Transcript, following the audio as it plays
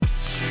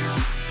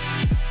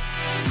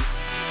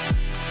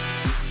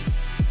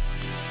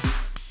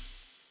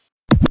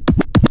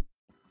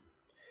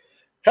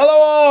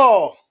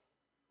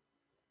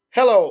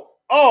Hello,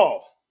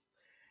 all,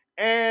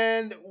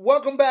 and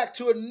welcome back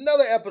to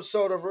another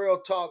episode of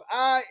Real Talk.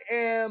 I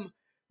am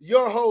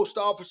your host,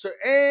 Officer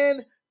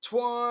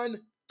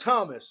Antoine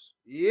Thomas.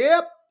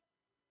 Yep,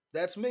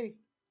 that's me.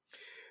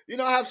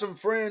 I have some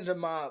friends, and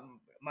my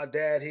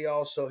dad. He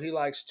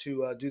likes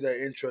to do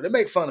their intro. They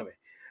make fun of me,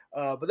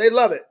 but they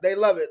love it. They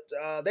love it.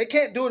 They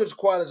can't do it as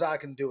quiet as I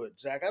can do it,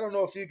 Zach. I don't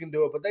know if you can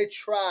do it, but they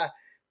try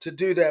to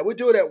do that. We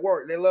do it at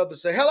work. They love to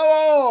say hello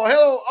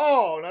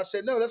all," and I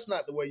said, "No, that's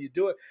not the way you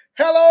do it.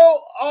 Hello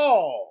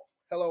all.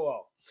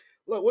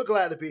 Look, we're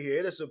glad to be here.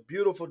 It is a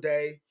beautiful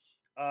day.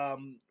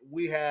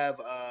 We have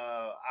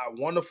our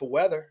wonderful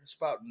weather. It's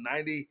about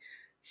 90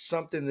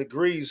 something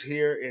degrees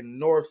here in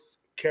North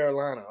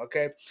Carolina.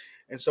 Okay,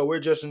 and so we're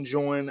just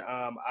enjoying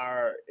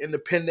our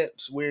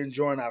independence. We're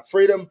enjoying our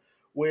freedom.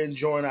 We're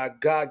enjoying our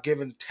God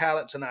given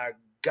talents and our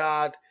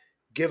God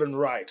given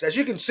rights. As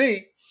you can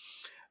see,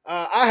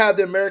 I have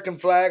the American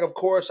flag. Of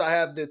course, I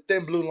have the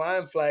thin blue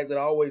line flag that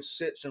always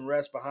sits and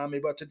rests behind me.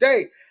 But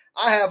today,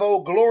 I have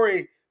Old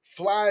Glory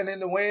flying in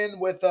the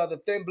wind with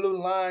the thin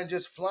blue line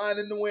just flying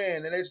in the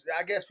wind. And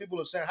I guess people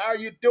are saying, "How are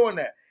you doing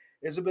that?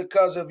 Is it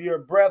because of your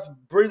breath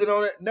breathing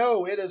on it?"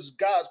 No, it is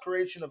God's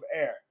creation of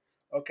air,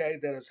 okay,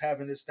 that is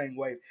having this thing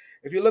wave.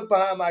 If you look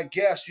behind my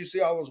guest, you see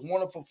all those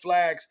wonderful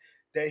flags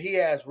that he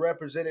has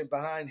represented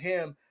behind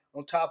him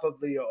on top of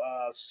the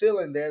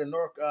ceiling there,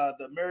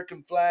 the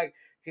American flag.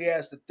 He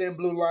has the thin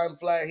blue line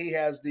flag. He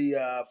has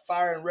the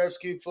fire and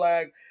rescue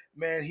flag.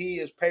 Man, he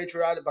is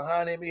patriotic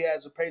behind him. He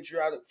has a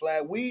patriotic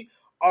flag. We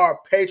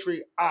are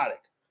patriotic.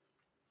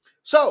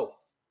 So,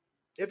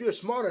 if you're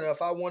smart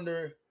enough, I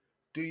wonder,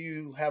 do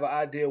you have an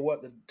idea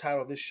what the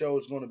title of this show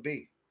is going to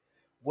be?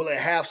 Will it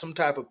have some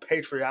type of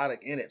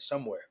patriotic in it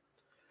somewhere?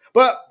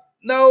 But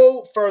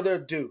no further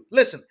ado.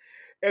 Listen,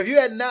 if you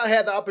had not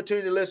had the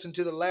opportunity to listen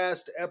to the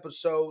last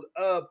episode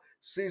of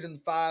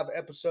season 5,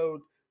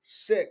 episode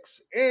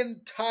 6,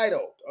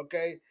 titled,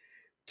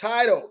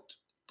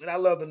 and I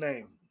love the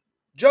name,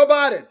 Joe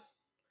Biden,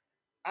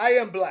 I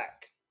am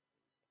black.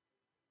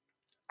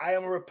 I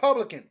am a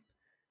Republican,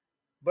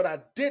 but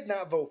I did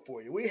not vote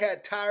for you. We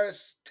had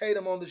Tyrus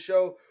Tatum on the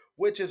show,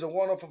 which is a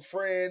wonderful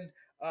friend.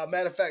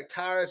 Matter of fact,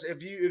 Tyrus,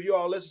 if you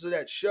all listen to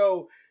that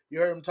show, you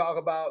heard him talk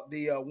about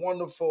the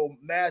wonderful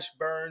mash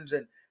burns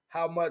and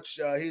how much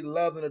he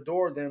loved and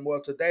adored them.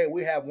 Well, today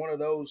we have one of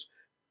those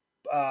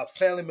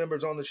family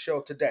members on the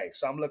show today.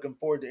 So I'm looking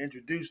forward to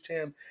introduce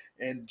him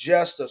in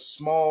just a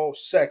small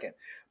second.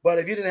 But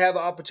if you didn't have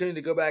the opportunity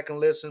to go back and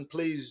listen,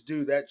 please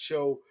do. That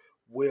show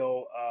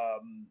will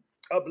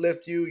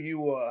uplift you. You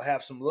will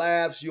have some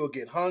laughs. You'll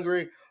get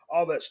hungry.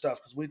 All that stuff,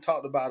 because we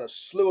talked about a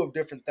slew of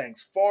different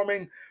things.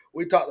 Farming.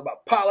 We talked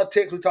about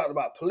politics. We talked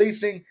about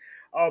policing.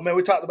 Oh man,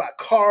 we talked about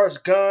cars,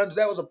 guns.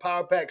 That was a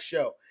power pack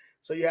show.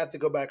 So you have to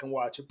go back and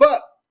watch it.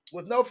 But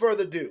with no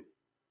further ado,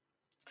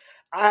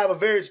 I have a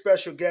very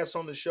special guest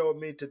on the show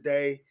with me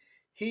today.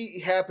 He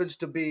happens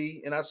to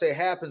be, and I say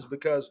happens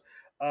because,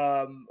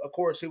 of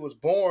course, he was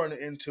born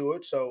into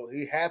it, so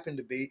he happened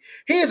to be.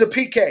 He is a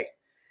PK.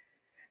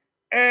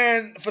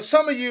 And for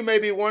some of you may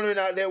be wondering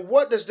out there,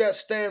 what does that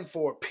stand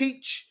for?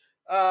 Peach,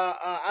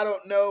 I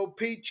don't know,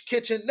 Peach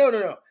Kitchen. No, no,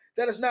 no.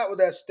 That is not what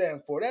that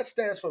stands for. That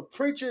stands for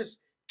Preacher's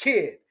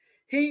Kid.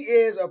 He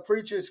is a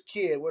preacher's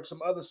kid with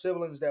some other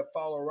siblings that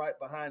follow right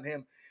behind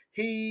him.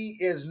 He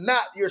is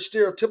not your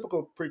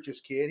stereotypical preacher's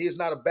kid. He is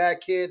not a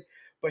bad kid,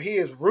 but he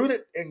is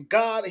rooted in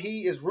God.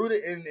 He is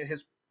rooted in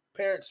his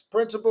parents'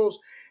 principles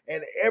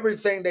and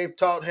everything they've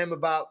taught him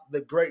about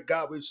the great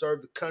God we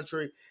serve, the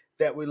country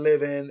that we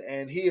live in.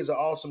 And he is an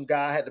awesome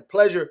guy. I had the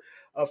pleasure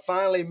of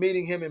finally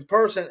meeting him in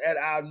person at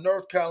our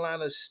North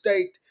Carolina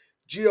State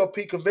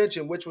GOP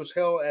convention, which was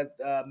held at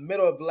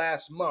middle of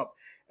last month.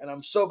 And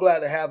I'm so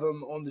glad to have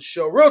him on the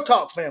show. Real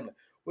Talk family,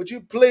 would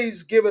you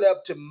please give it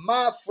up to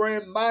my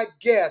friend, my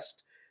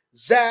guest,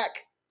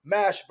 Zach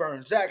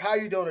Mashburn. Zach, how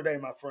you doing today,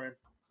 my friend?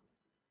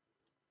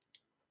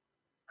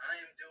 I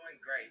am doing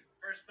great.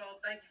 First of all,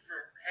 thank you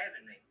for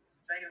having me.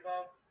 Second of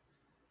all,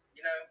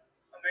 you know,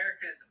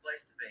 America is the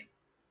place to be.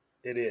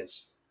 It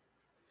is.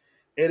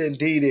 It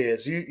indeed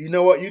is. You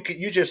know what?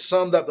 You just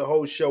summed up the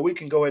whole show. We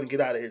can go ahead and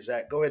get out of here,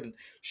 Zach. Go ahead and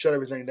shut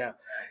everything down.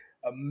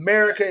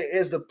 America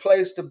is the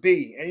place to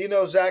be.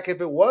 And Zach,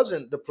 if it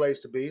wasn't the place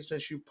to be,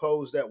 since you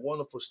posed that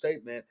wonderful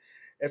statement,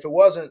 if it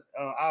wasn't,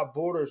 our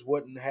borders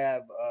wouldn't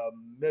have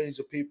millions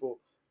of people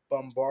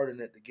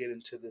bombarding it to get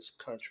into this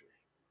country.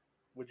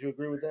 Would you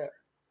agree with that?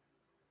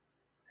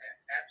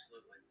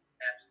 Absolutely.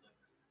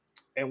 Absolutely.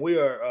 And we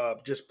are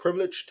just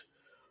privileged.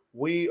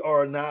 We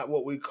are not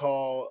what we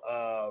call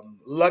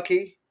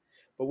lucky,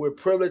 but we're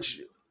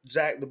privileged,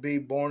 Zach, to be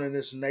born in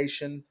this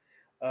nation.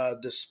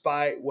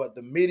 Despite what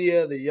the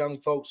media, the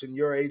young folks in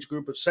your age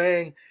group are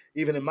saying,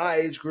 even in my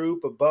age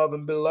group, above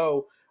and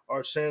below,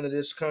 are saying that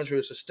this country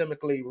is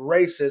systemically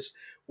racist,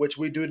 which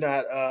we do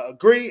not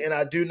agree, and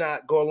I do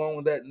not go along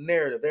with that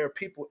narrative. There are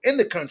people in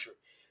the country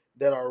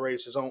that are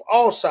racist on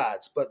all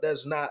sides, but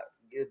that's not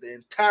the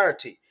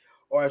entirety,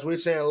 or as we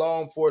say in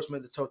law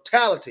enforcement, the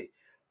totality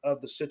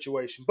of the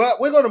situation. But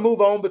we're going to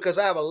move on because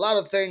I have a lot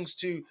of things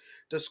to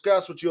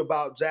discuss with you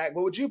about, Zach.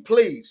 But would you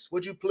please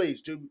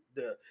do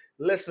the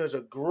listeners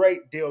a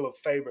great deal of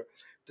favor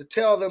to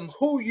tell them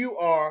who you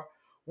are,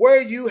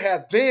 where you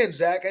have been,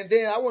 Zach, and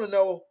then I want to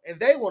know, and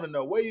they want to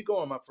know where you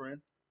going, my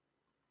friend.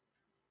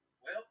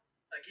 Well,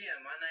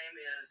 again, my name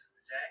is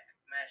Zach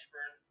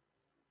Mashburn.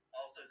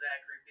 Also,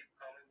 Zachary. People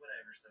call me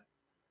whatever. So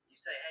you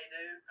say, hey,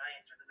 dude, I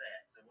answer to that.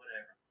 So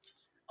whatever.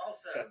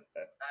 Also,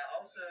 I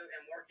also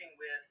am working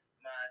with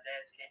my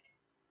dad's camp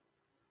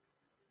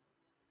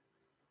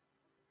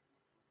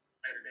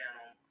later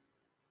down on,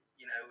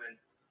 and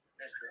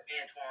Mr.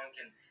 Antoine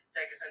can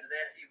take us into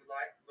that if he would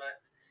like.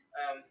 But,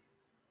 um,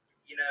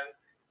 you know,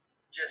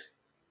 just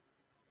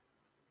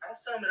I'll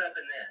sum it up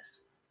in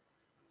this.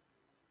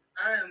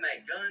 I am a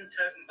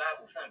gun-toting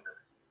Bible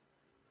thumper.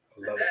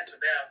 And that's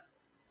about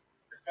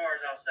as far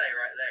as I'll say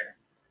right there.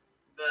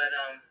 But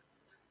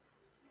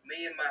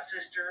me and my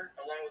sister,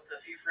 along with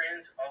a few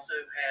friends, also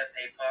have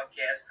a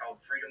podcast called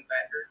Freedom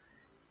Factor.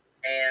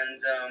 And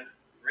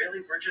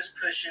really, we're just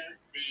pushing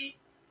the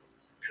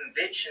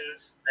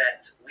convictions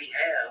that we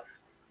have.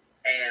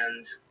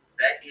 And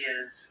that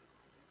is,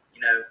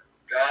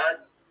 God,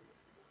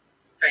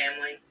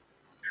 family,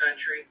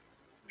 country,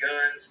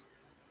 guns,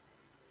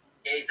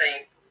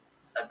 anything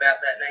about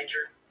that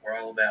nature, we're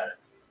all about it.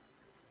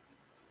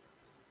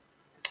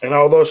 And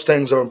all those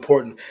things are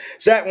important.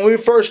 Zach, when we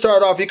first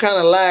started off, you kind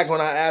of lagged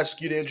when I asked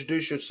you to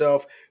introduce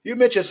yourself. You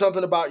mentioned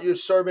something about you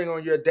serving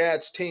on your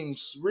dad's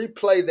teams.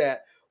 Replay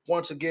that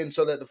once again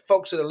so that the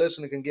folks that are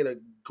listening can get a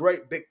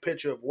great big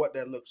picture of what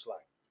that looks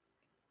like.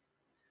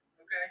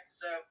 Okay,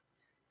 so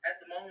at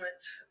the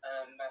moment,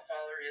 my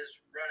father is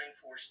running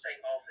for state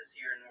office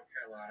here in North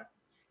Carolina.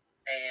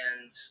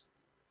 And,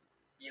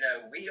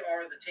 we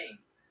are the team.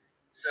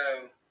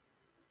 So,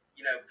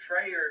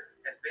 prayer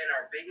has been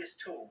our biggest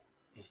tool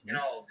in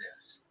all of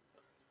this.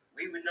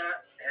 We would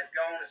not have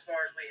gone as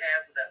far as we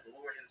have without the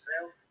Lord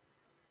Himself.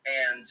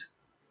 And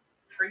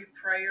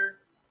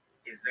prayer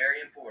is very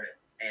important.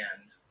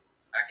 And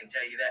I can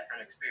tell you that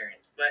from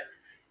experience. But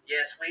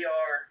yes, we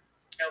are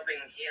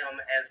helping Him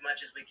as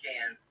much as we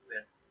can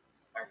with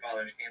our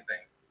Father's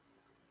campaign.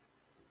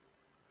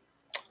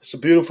 It's a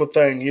beautiful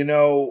thing.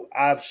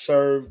 I've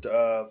served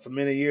for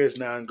many years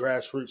now in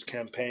grassroots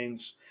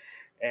campaigns,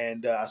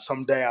 and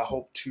someday I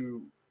hope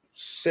to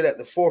sit at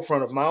the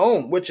forefront of my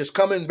own, which is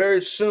coming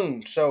very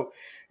soon. So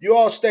you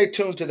all stay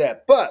tuned to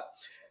that. But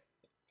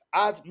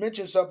I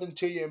mentioned something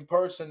to you in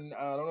person.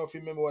 I don't know if you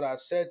remember what I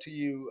said to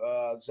you,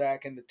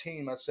 Zach, and the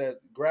team. I said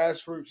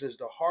grassroots is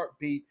the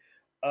heartbeat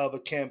of a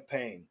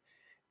campaign.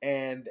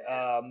 And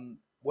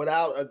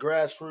without a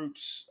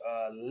grassroots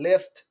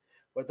lift,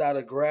 without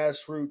a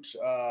grassroots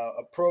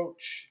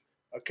approach,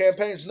 a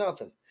campaign's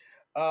nothing.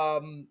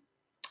 Um,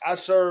 I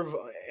serve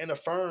in a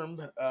firm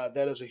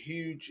that is a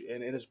huge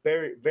and it's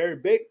very, very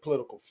big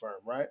political firm,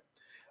 right?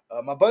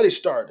 My buddy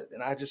started,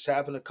 and I just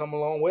happened to come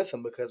along with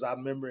him because I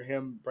remember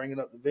him bringing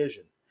up the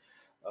vision.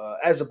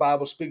 As the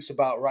Bible speaks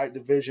about right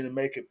division and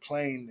make it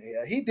plain,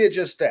 he did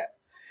just that.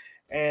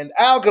 And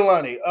Al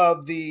Galani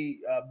of the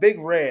Big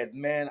Red,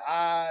 man,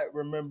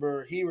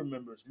 he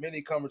remembers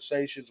many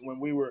conversations when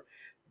we were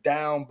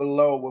down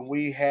below, when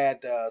we had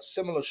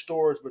similar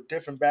stories but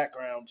different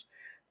backgrounds.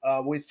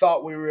 We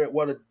thought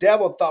the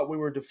devil thought we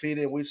were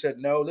defeated. And we said,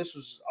 no, this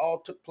was all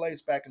took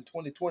place back in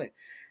 2020.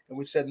 And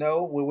we said,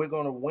 no, we're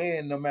going to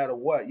win no matter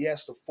what.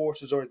 Yes, the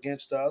forces are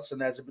against us.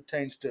 And as it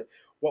pertains to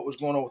what was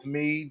going on with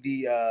me,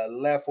 the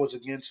left was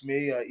against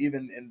me,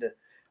 even in the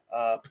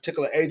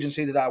particular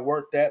agency that I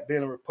worked at,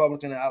 being a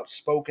Republican, an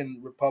outspoken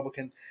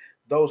Republican,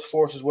 those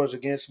forces was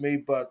against me.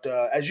 But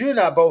as you and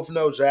I both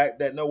know, Zach,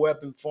 that no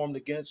weapon formed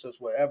against us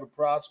will ever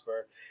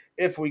prosper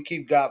if we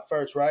keep God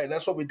first, right? And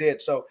that's what we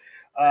did. So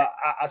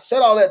I said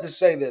all that to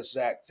say this,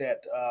 Zach, that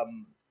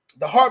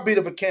the heartbeat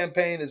of a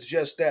campaign is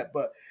just that.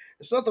 But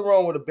there's nothing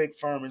wrong with a big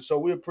firm. And so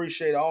we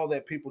appreciate all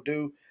that people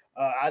do.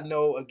 I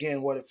know,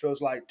 again, what it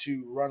feels like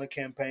to run a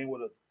campaign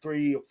with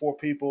 3 or 4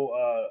 people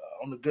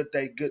on a good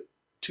day, good,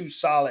 two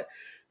solid,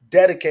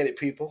 dedicated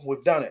people.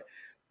 We've done it.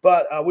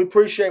 But we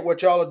appreciate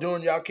what y'all are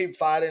doing. Y'all keep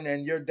fighting,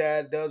 and your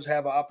dad does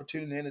have an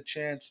opportunity and a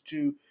chance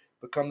to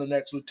become the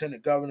next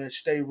lieutenant governor.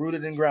 Stay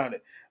rooted and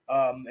grounded.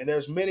 And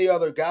there's many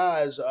other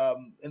guys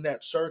in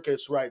that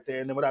circus right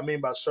there. And what I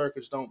mean by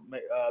circus, don't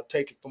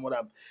take it from what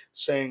I'm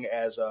saying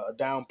as a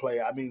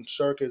downplay. I mean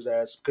circus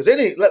as because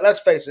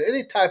let's face it,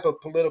 any type of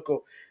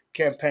political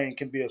campaign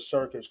can be a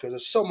circus because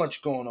there's so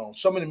much going on,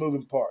 so many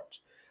moving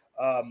parts.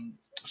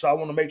 So I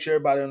want to make sure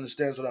everybody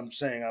understands what I'm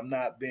saying. I'm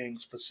not being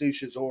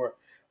facetious or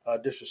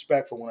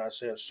disrespectful when I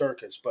say a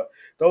circus, but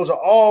those are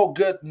all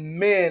good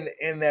men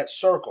in that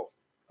circle.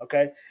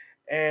 Okay,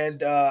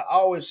 and I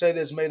always say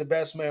this: may the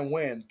best man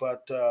win.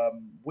 But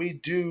we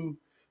do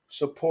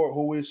support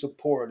who we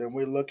support, and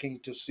we're looking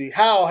to see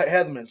Hal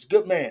Heatherman's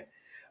good man.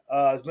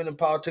 Has been in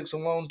politics a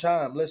long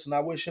time. Listen, I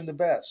wish him the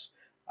best.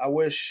 I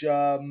wish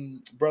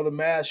Brother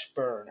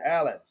Mashburn,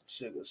 Allen,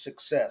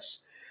 success.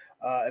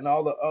 and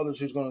all the others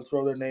who's going to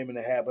throw their name in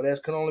the hat. But there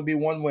can only be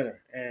one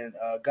winner, and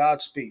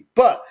Godspeed.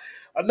 But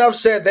enough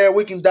said there.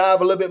 We can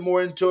dive a little bit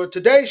more into it.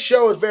 Today's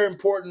show is very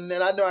important,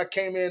 and I know I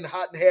came in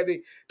hot and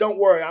heavy. Don't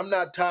worry, I'm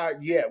not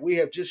tired yet. We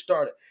have just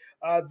started.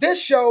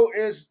 This show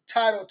is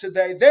titled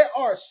today, There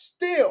Are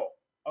Still,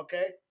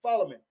 okay,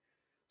 follow me,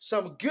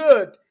 some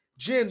good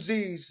Gen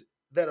Zs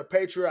that are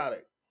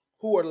patriotic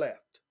who are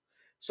left.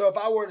 So if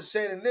I were to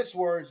say it in this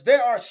words,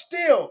 there are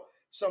still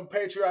some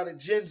patriotic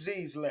Gen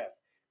Zs left.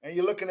 And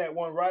you're looking at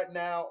one right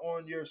now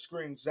on your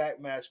screen,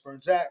 Zach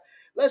Mashburn. Zach,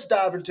 let's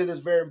dive into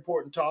this very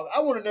important talk. I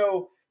want to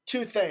know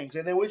two things,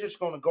 and then we're just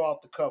going to go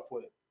off the cuff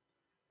with it.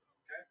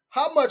 Okay.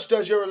 How much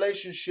does your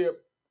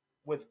relationship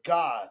with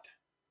God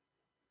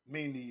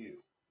mean to you?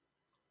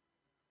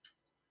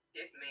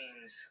 It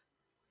means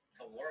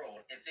the world.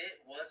 If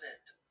it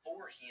wasn't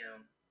for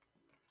him,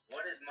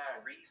 what is my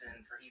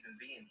reason for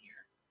even being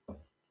here?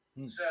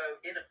 Hmm. So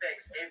it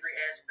affects every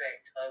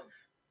aspect of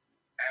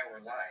our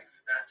life.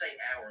 And I say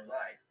our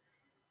life,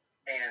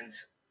 and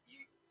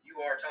you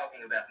are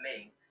talking about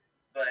me,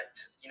 but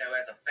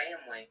as a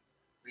family,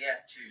 we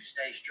have to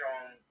stay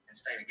strong and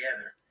stay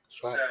together.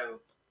 That's right.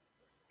 So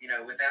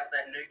without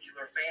that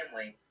nuclear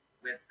family,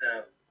 with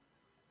the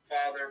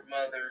father,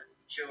 mother,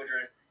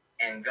 children,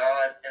 and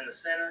God in the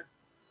center,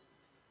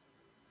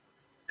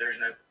 there's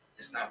no.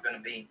 It's not going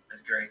to be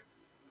as great.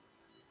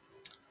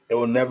 It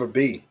will never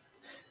be.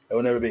 It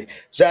will never be.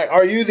 Zach,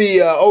 are you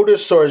the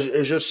oldest, or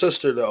is your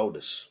sister the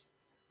oldest?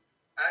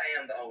 I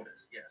am the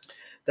oldest, yes.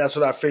 That's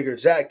what I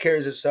figured. Zach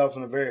carries himself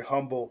in a very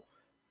humble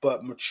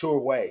but mature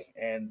way,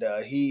 and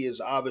he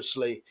is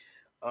obviously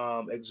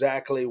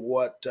exactly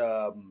what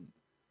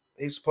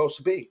he's supposed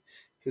to be.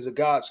 He's a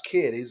God's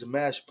kid. He's a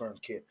Mashburn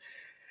kid.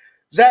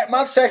 Zach,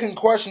 my second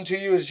question to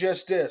you is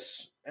just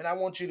this, and I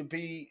want you to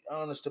be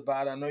honest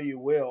about it. I know you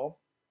will.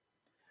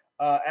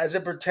 As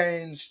it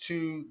pertains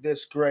to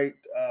this great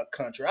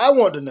country, I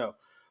want to know,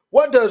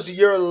 what does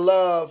your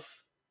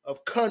love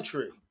of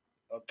country,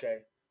 okay,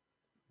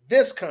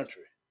 this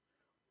country,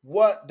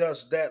 what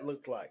does that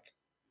look like?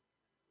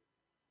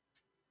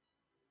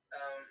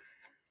 Um,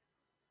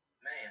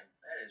 Man,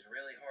 that is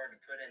really hard to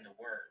put into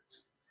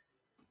words.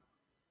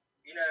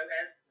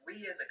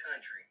 We as a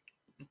country,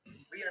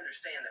 we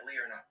understand that we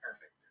are not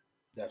perfect.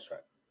 That's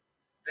right.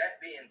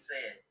 That being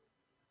said,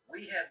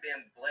 we have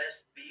been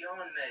blessed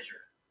beyond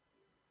measure.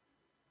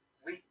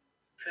 We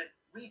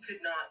we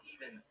could not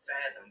even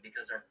fathom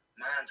because our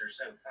minds are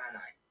so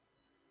finite.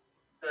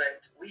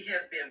 But we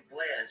have been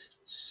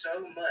blessed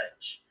so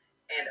much,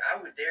 and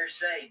I would dare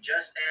say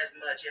just as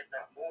much, if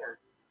not more,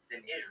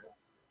 than Israel.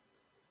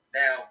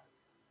 Now,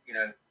 you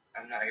know,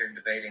 I'm not here to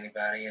debate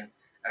anybody, and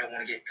I don't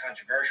want to get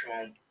controversial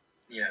on,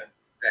 you know,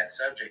 that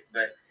subject.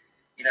 But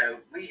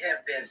we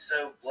have been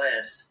so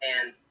blessed,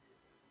 and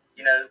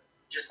you know,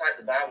 just like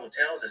the Bible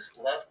tells us,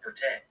 love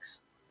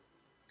protects.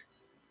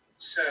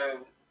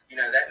 So,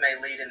 that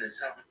may lead into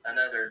some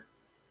another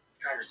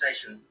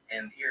conversation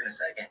and here in a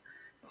second.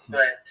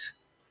 But,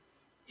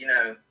 you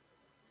know,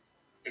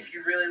 if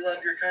you really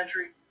love your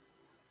country,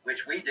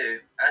 which we do,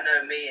 I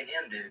know me and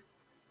him do,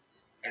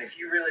 and if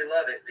you really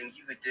love it, then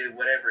you would do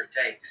whatever it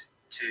takes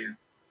to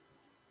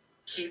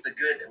keep the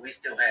good that we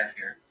still have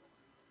here.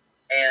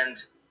 And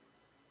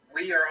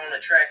we are on a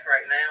track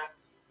right now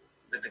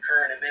with the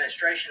current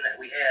administration that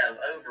we have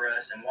over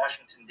us in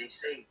Washington,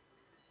 D.C.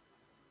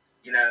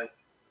 You know,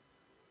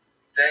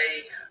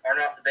 they are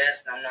not the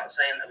best, and I'm not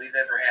saying that we've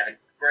ever had a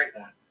great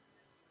one,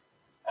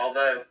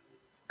 although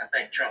I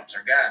think Trump's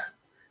our guy.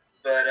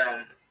 But,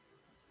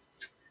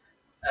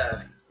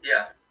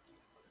 yeah,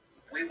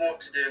 we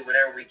want to do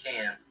whatever we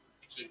can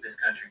to keep this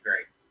country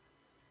great.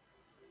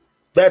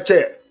 That's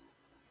it.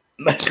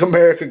 Make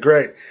America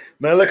great,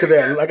 man. Look There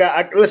at you that. go.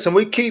 Like listen,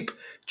 we keep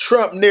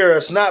Trump near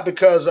us not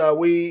because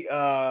we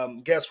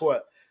guess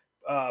what,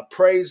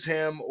 praise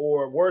him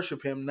or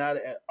worship him, not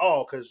at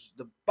all, because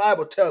the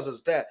Bible tells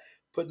us that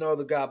put no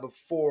other God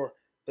before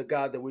the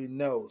God that we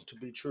know to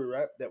be true,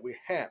 right? That we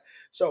have.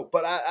 So,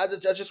 but I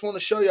just want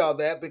to show y'all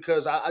that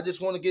because I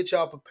just want to get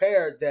y'all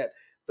prepared that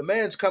the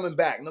man's coming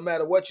back. No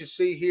matter what you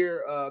see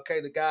here,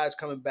 okay, the guy's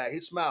coming back.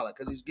 He's smiling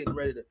because he's getting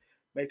ready to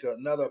make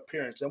another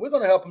appearance, and we're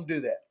going to help him do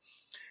that.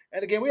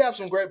 And again, we have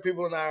some great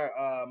people in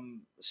our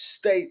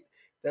state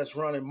that's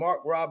running.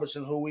 Mark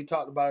Robertson, who we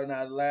talked about in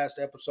our last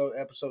episode,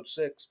 episode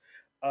 6,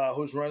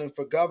 who's running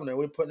for governor.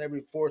 We're putting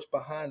every force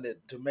behind it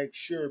to make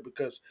sure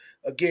because,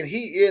 again,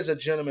 he is a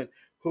gentleman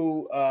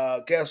who,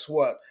 guess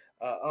what,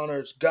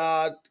 honors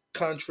God,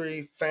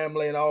 country,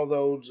 family, and all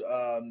those,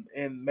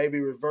 in maybe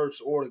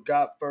reverse order: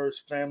 God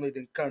first, family,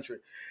 then country.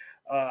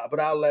 But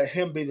I'll let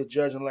him be the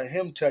judge and let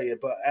him tell you.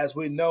 But as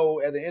we know,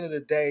 at the end of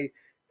the day,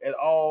 it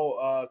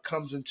all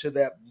comes into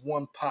that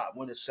one pot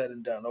when it's said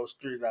and done. Those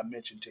three that I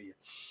mentioned to you.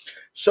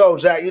 So,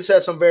 Zach, you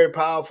said something very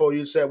powerful.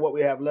 You said what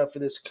we have left for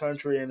this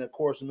country and the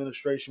course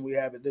administration we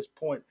have at this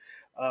point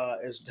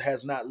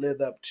has not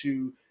lived up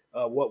to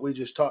what we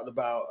just talked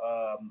about,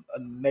 a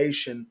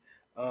nation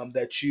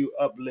that you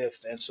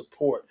uplift and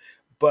support.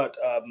 But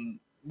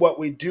what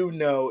we do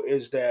know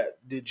is that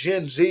the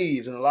Gen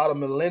Zs and a lot of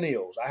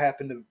millennials, I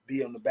happen to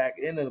be on the back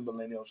end of the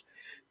millennials,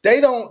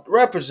 they don't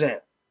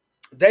represent,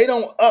 they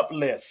don't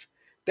uplift,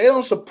 they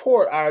don't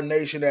support our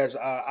nation as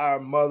our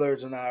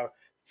mothers and our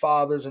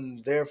fathers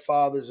and their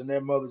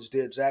mothers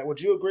did. Zach,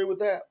 would you agree with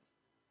that?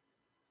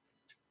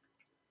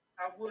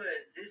 I would.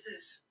 This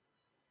is,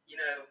 you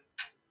know,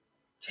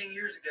 10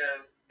 years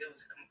ago, it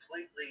was a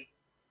completely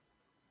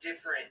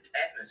different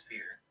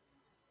atmosphere.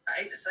 I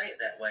hate to say it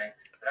that way,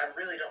 but I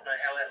really don't know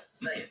how else to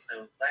say it.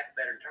 So, lack of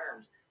better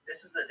terms,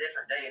 this is a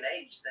different day and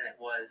age than it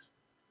was,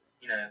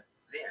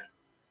 then.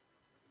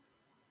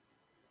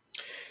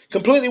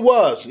 Completely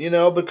was,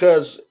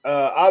 because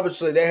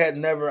obviously they had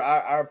never,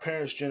 our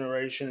parents'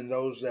 generation and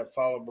those that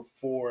followed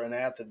before and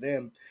after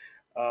them,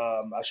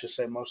 I should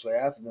say mostly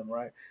after them,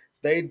 right?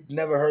 They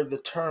never heard the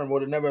term,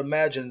 would have never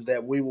imagined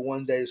that we would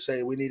one day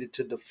say we needed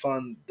to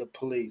defund the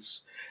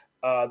police.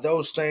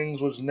 Those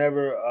things was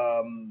never,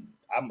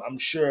 I'm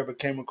sure, ever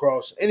came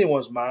across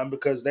anyone's mind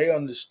because they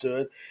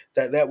understood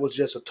that that was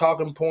just a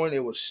talking point. It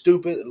was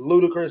stupid,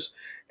 ludicrous,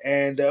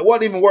 and it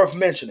wasn't even worth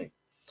mentioning.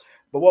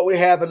 But what we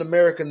have in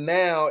America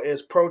now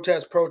is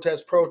protest,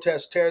 protest,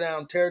 protest, tear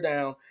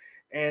down,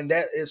 and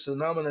that is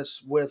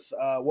synonymous with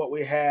what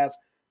we have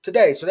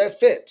today. So that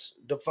fits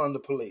defund the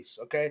police,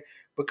 okay?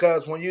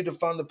 Because when you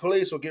defund the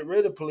police or get rid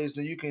of the police,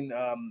 then you can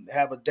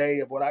have a day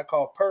of what I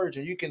call purge,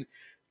 and you can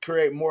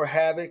create more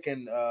havoc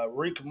and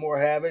wreak more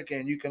havoc,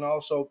 and you can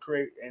also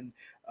create and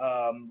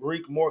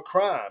wreak more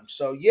crime.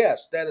 So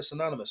yes, that is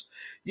synonymous.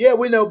 Yeah,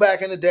 we know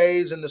back in the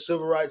days in the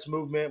civil rights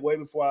movement, way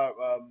before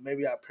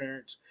maybe our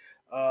parents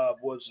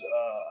was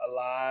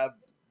alive,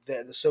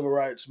 that the civil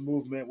rights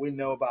movement, we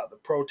know about the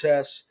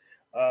protests.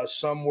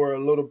 Some were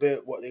a little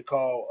bit what they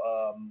call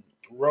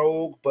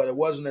rogue, but it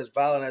wasn't as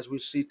violent as we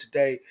see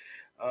today.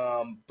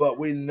 But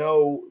we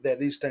know that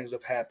these things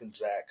have happened,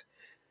 Zach.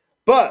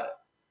 But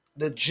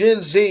the Gen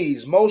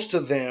Zs, most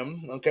of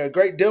them, okay, a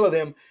great deal of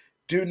them,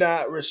 do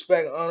not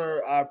respect,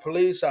 honor our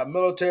police, our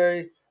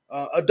military,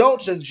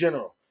 adults in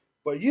general.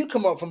 But you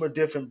come up from a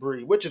different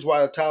breed, which is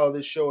why the title of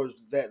this show is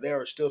that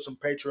there are still some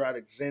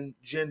patriotic Gen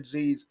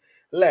Zs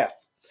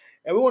left.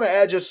 And we want to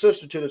add your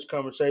sister to this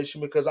conversation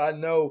because I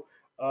know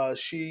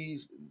she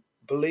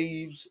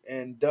believes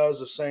and does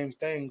the same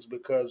things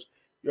because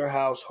your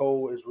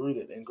household is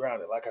rooted and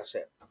grounded, like I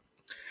said.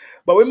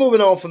 But we're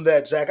moving on from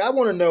that, Zach. I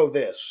want to know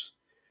this.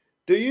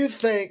 Do you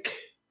think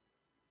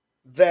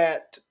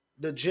that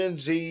the Gen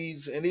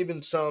Zs and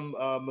even some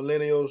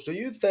millennials, do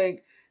you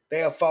think they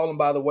have fallen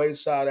by the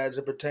wayside as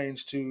it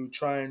pertains to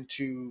trying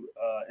to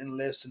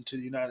enlist into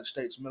the United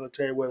States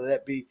military, whether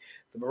that be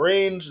the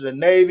Marines, the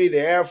Navy, the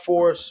Air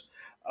Force,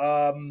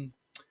 um,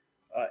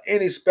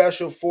 any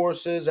special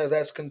forces as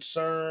that's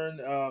concerned,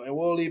 and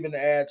we'll even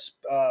add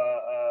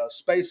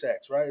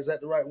SpaceX, right? Is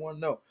that the right one?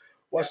 No.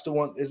 What's Yeah. the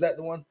one? Is that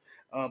the one?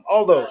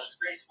 All those.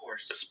 Space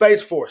Force.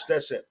 Space Force,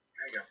 that's it.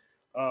 There you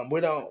go.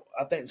 We don't.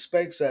 I think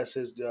SpaceX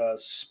is the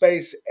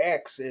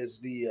SpaceX is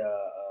the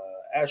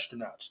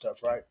astronaut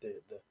stuff, right? Yeah.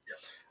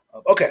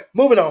 Okay,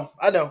 moving on.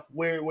 I know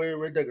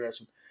we're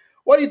digressing.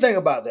 What do you think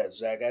about that,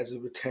 Zach, as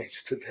it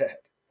pertains to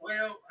that?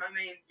 Well, I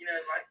mean,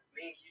 like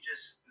me, you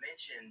just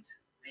mentioned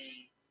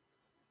the,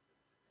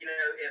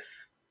 if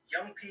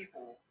young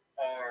people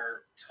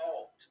are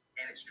taught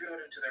and it's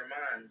drilled into their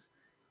minds,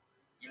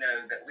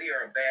 that we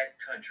are a bad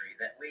country,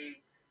 that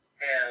we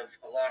have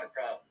a lot of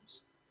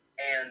problems.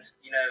 And,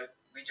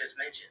 we just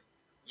mentioned,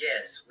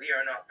 yes, we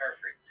are not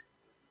perfect,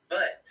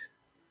 but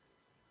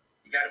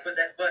you got to put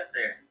that but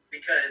there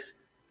because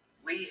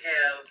we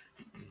have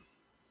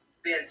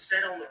been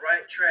set on the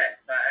right track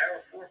by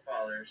our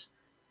forefathers.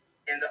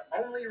 And the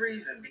only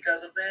reason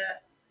because of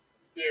that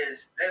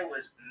is there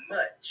was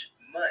much,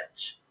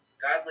 much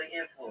godly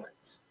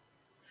influence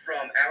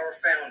from our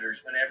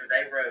founders whenever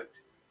they wrote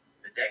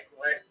the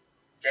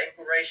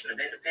Declaration of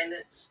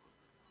Independence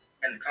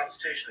and the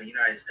Constitution of the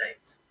United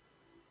States.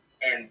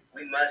 And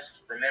we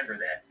must remember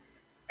that.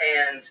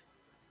 And,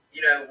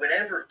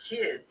 whenever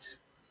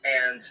kids,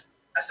 and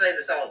I say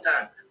this all the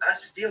time, I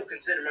still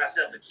consider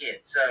myself a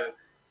kid. So,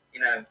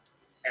 and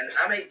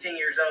I'm 18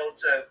 years old.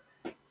 So,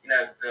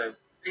 the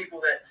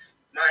people that's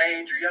my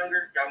age or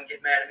younger, y'all can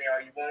get mad at me all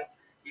you want.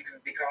 You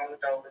can be calling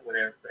adult or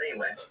whatever. But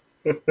anyway,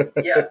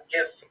 yeah,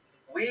 if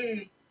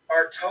we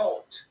are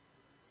taught,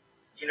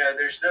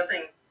 there's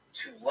nothing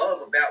to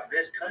love about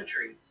this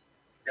country,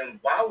 then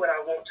why would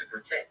I want to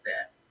protect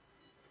that?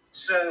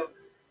 So,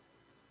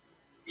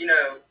 you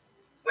know,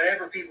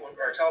 whenever people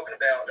are talking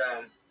about,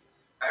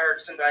 I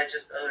heard somebody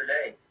just the other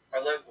day,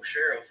 our local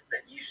sheriff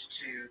that used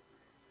to,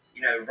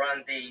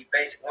 run the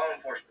basic law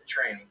enforcement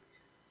training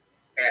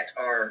at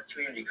our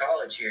community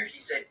college here. He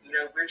said,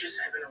 we're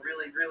just having a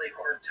really, really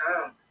hard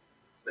time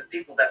with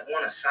people that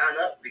want to sign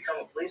up to become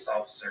a police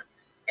officer.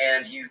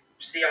 And you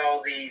see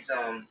all these,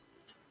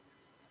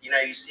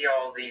 you see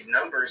all these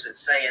numbers that's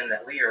saying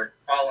that we are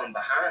falling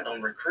behind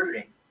on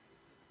recruiting.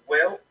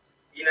 Well,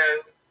 you know,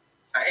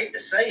 I hate to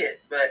say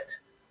it, but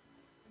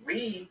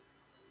we,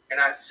 and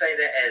I say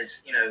that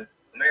as,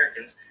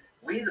 Americans,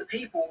 we the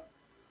people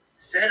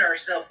set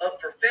ourselves up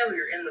for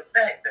failure in the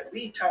fact that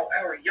we taught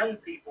our young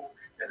people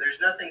that there's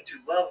nothing to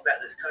love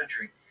about this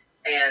country.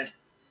 And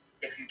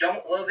if you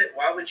don't love it,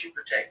 why would you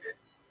protect it?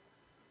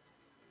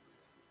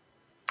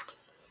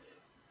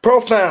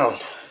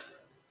 Profound.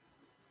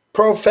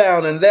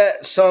 Profound. And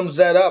that sums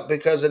that up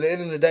because at the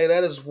end of the day,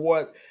 that is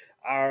what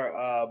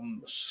our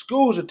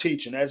schools are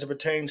teaching as it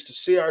pertains to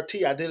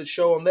CRT. I did a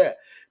show on that.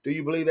 Do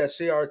you believe that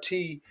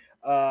CRT,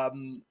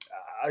 um,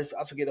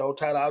 I forget the whole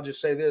title, I'll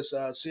just say this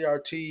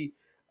CRT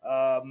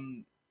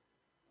um,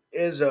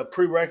 is a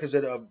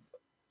prerequisite of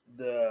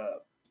the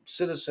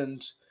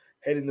citizens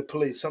hating the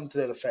police, something to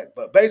that effect.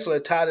 But basically,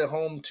 it tied it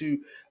home to,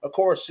 of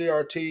course,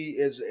 CRT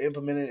is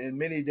implemented in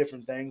many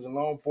different things, and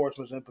law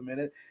enforcement is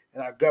implemented,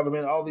 and our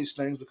government, all these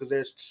things, because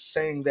they're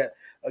saying that,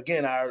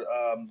 again, our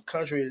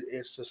country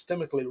is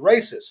systemically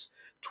racist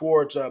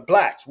towards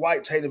blacks,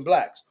 whites hating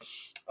blacks.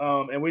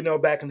 And we know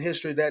back in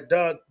history that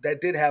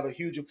did have a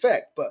huge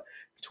effect. But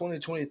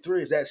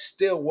 2023 is that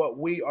still what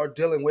we are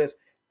dealing with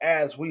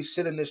as we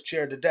sit in this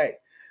chair today?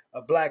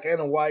 A black and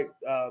a white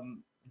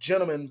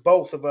gentleman,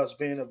 both of us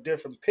being of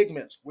different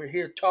pigments. We're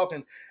here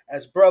talking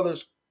as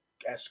brothers,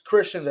 as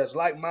Christians, as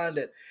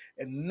like-minded,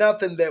 and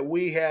nothing that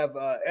we have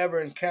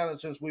ever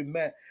encountered since we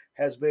met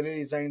has been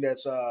anything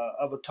that's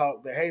of a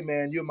talk that, hey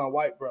man, you're my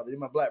white brother, you're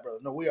my black brother.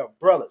 No, we are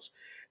brothers.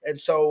 And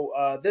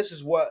so this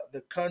is what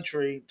the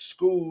country,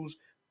 schools,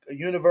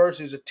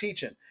 universities are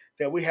teaching,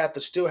 that we have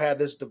to still have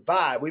this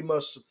divide. We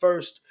must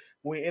first,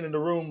 when we enter the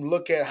room,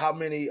 look at how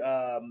many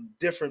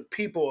different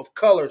people of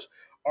colors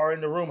are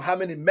in the room, how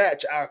many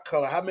match our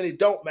color, how many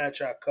don't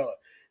match our color.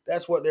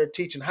 That's what they're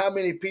teaching. How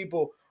many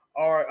people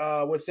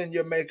are within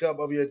your makeup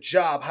of your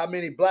job? How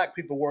many black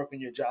people work in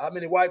your job? How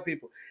many white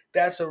people?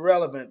 That's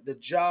irrelevant. The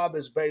job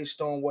is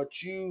based on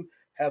what you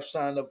have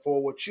signed up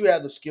for, what you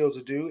have the skills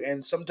to do,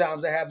 and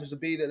sometimes it happens to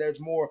be that there's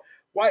more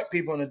white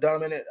people in the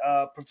dominant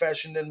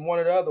profession than one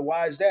or the other.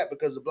 Why is that?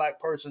 Because the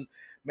black person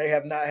may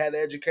have not had the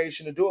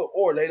education to do it,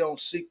 or they don't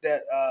seek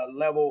that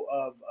level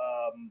of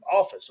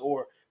office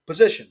or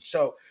position.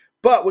 So,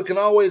 but we can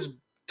always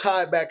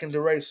tie it back into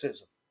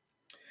racism.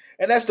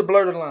 And that's the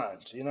blurred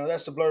lines.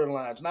 That's the blurred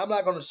lines. And I'm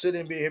not going to sit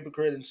and be a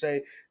hypocrite and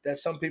say that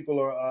some people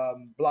are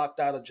blocked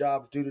out of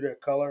jobs due to their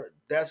color.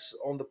 That's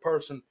on the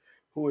person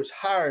who is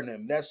hiring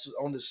them. That's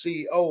on the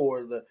CEO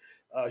or the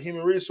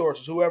human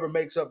resources, whoever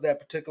makes up that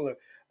particular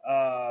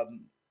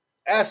um,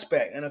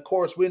 aspect. And of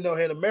course, we know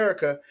here in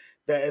America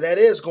that that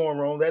is going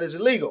wrong. That is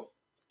illegal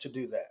to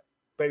do that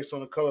based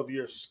on the color of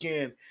your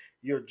skin,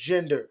 your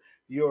gender,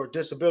 your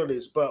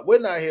disabilities. But we're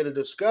not here to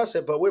discuss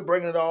it, but we're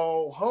bringing it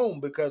all home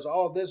because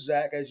all this,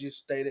 Zach, as you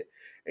stated,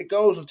 it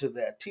goes into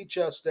that. Teach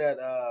us that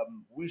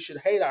we should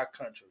hate our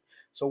country.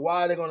 So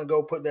why are they going to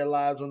go put their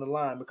lives on the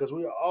line? Because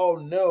we all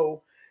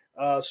know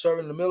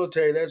serving the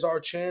military, there's our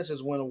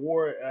chances when a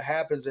war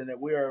happens and that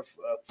we are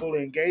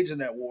fully engaged in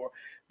that war,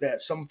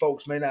 that some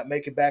folks may not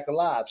make it back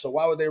alive. So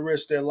why would they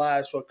risk their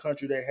lives for a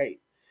country they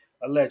hate?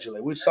 Allegedly,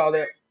 we That's saw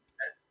that. very,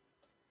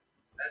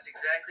 that's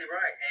exactly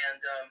right.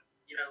 And,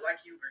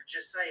 like you were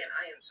just saying,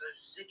 I am so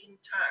sick and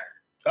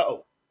tired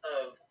Oh,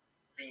 of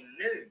the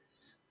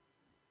news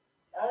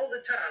all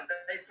the time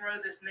that they throw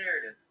this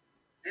narrative.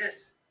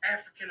 This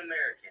African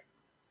American,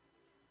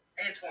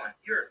 Antoine,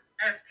 you're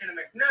African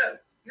American. No,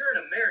 you're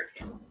an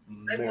American.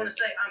 They want to American.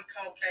 say I'm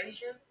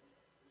Caucasian.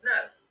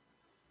 No,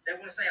 they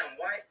want to say I'm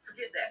white.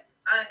 Forget that.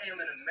 I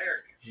am an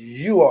American.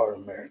 You are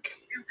American.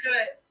 You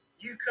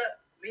cut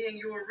me and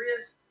your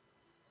wrist.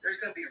 There's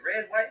going to be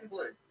red, white, and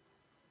blue.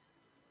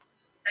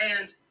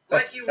 And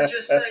like you were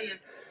just saying,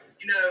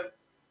 you know,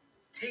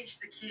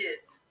 teach the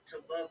kids to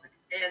love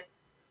and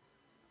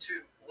to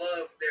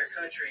love their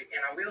country.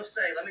 And I will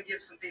say, let me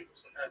give some people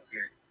some hope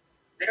here.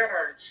 There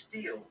are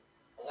still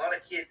a lot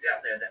of kids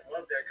out there that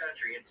love their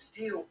country and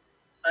still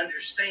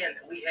understand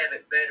that we have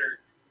it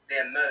better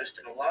than most.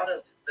 And a lot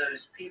of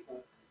those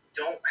people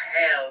don't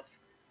have,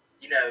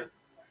 you know,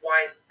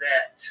 quite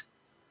that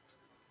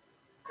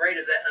great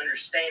of that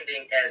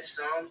understanding as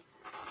some.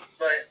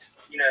 But,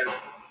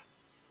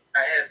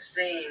 I have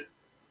seen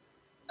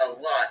a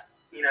lot.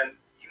 You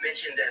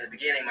mentioned at the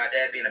beginning my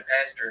dad being a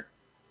pastor,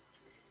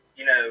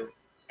 you know,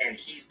 and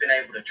he's been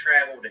able to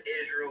travel to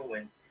Israel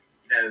and,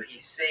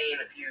 he's seen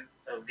a few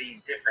of these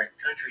different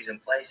countries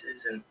and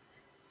places. And,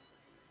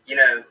 you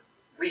know,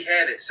 we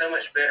have it so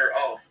much better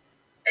off.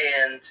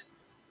 And,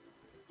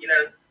 you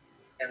know,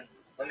 and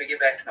let me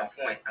get back to my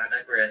point. I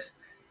digress.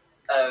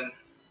 Um,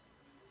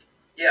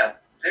 yeah,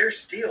 there's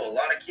still a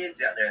lot of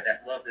kids out there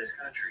that love this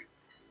country.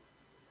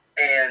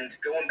 And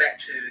going back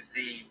to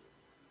the,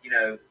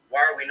 why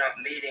are we not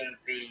meeting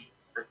the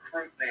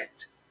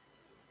recruitment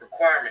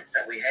requirements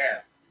that we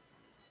have?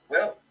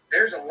 Well,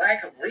 there's a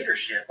lack of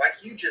leadership, like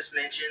you just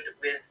mentioned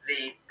with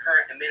the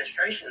current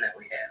administration that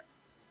we have.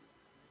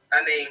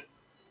 I mean,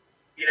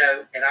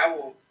 and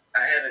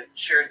I haven't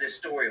shared this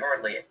story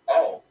hardly at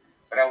all,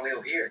 but I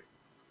will here.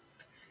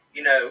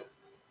 You know,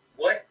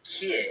 what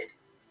kid,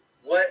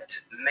 what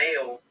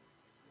male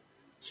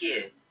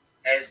kid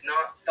has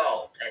not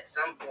thought at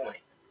some point,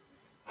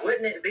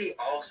 wouldn't it be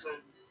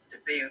awesome to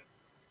be,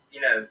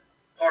 you know,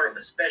 part of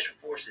a special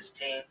forces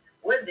team?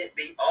 Wouldn't it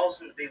be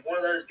awesome to be one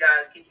of those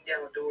guys kicking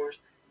down the doors?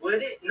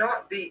 Would it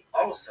not be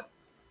awesome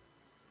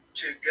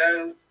to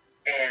go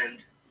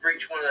and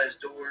breach one of those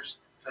doors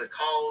for the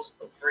cause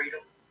of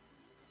freedom?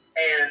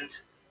 And,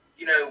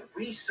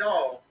 we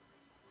saw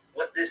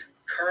what this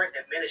current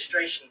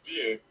administration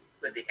did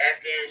with the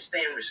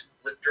Afghanistan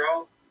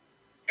withdrawal.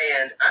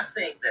 And I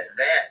think that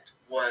that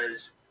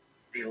was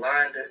the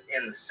line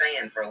in the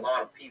sand for a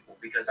lot of people,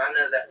 because I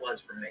know that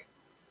was for me.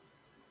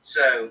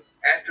 So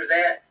after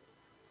that,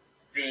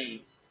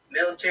 the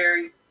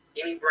military,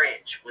 any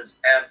branch, was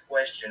out of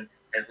question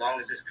as long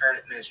as this current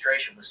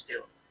administration was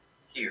still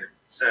here.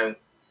 So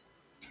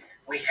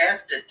we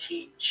have to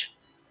teach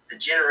the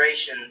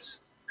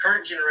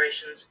current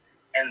generations,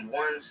 and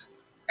ones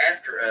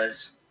after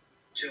us,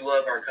 to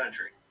love our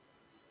country.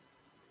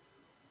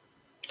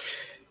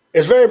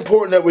 It's very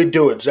important that we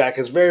do it, Zach.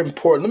 It's very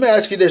important. Let me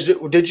ask you this: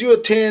 did you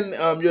attend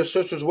your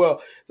sister as well?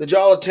 Did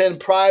y'all attend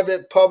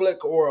private,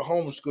 public, or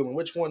homeschooling?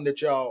 Which one did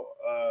y'all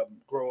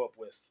grow up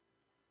with?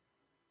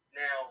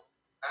 Now,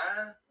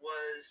 I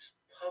was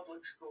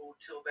public school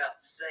till about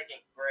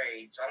second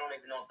grade, so I don't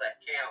even know if that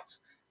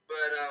counts.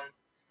 But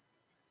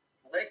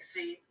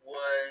Lexi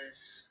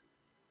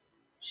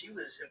she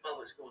was in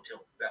public school till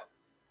about,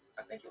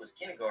 I think it was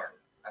kindergarten.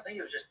 I think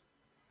it was just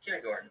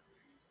kindergarten,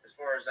 as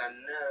far as I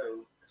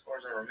know, as far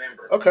as I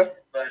remember. Okay.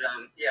 But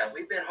yeah,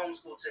 we've been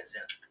homeschooled since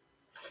then.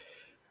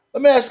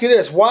 Let me ask you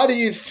this: why do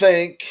you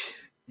think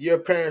your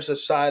parents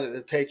decided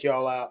to take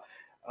y'all out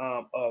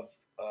of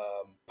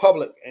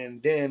public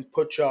and then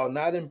put y'all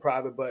not in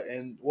private, but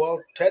in,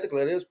 well,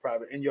 technically it is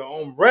private, in your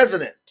own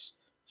residence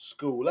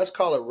school? Let's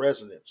call it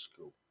residence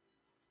school.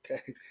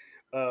 Okay,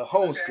 Okay.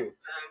 homeschool,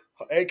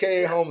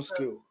 aka Yeah. So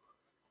homeschool.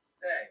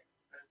 hey,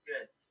 that's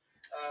good.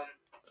 Um,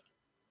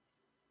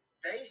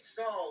 they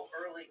saw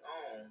early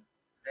on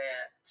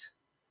that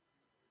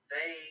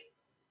they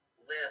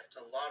left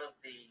a lot of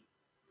the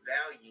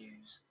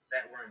values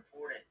that were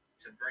important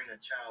to bring a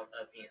child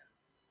up in.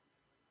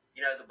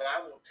 The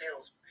Bible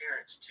tells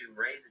parents to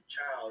raise a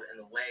child in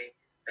the way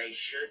they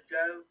should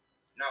go,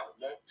 not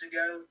want to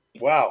go.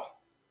 Wow.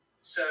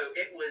 So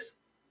it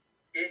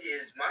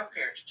is my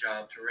parents'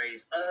 job to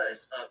raise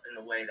us up in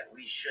the way that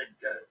we should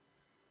go.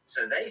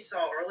 So they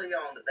saw early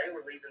on that they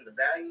were leaving the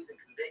values and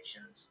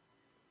convictions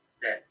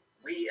that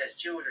we as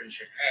children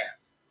should have.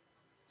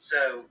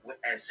 So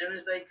as soon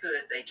as they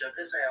could, they took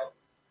us out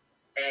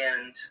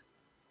and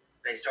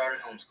they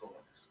started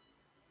homeschooling us.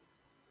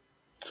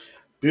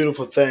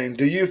 Beautiful thing.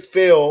 Do you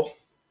feel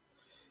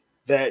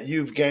that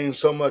you've gained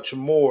so much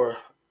more,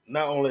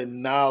 not only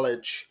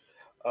knowledge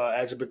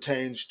as it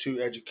pertains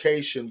to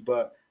education,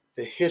 but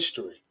the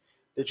history?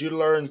 Did you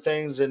learn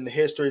things in the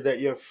history that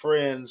your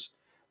friends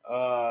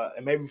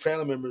and maybe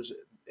family members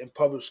in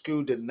public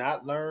school did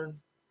not learn?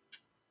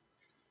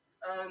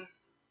 Um,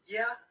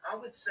 yeah, I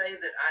would say that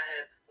I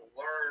have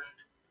learned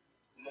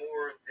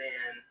more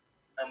than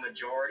a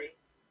majority.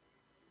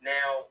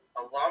 Now,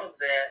 a lot of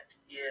that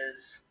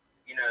is,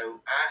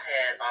 I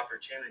had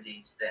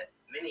opportunities that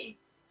many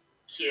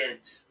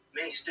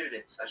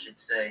students, I should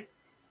say,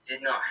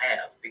 did not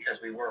have because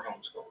we were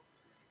homeschooled.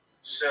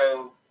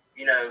 So,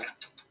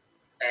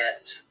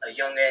 at a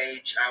young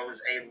age, I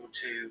was able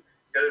to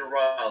go to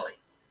Raleigh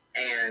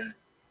and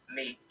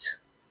meet,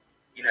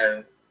 you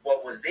know,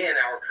 what was then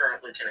our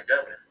current lieutenant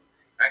governor.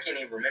 I can't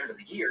even remember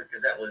the year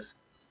because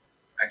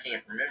I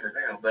can't remember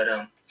now, but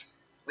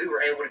we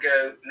were able to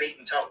go meet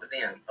and talk to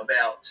them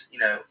about,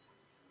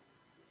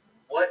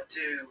 what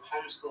do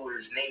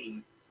homeschoolers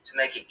need to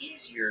make it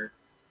easier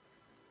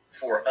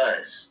for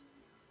us,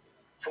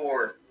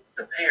 for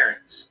the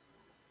parents,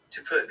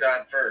 to put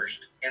God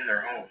first in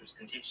their homes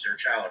and teach their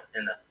child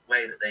in the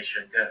way that they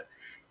should go.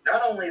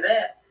 Not only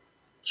that,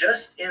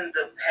 just in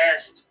the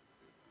past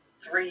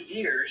 3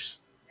 years,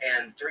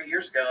 and 3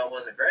 years ago I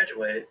wasn't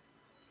graduated,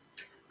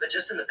 but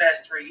just in the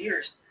past 3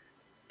 years,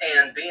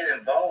 and being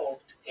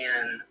involved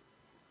in,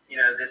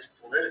 this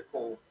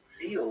political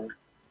field,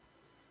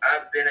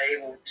 I've been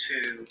able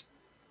to,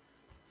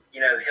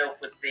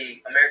 help with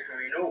the American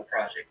Renewal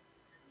Project,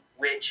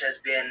 which has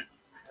been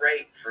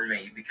great for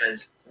me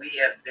because we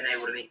have been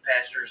able to meet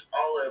pastors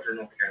all over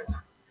North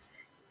Carolina.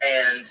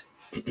 And,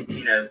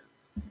 you know,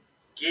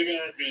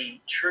 getting the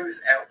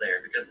truth out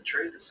there because the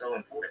truth is so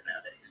important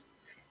nowadays.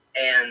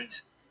 And,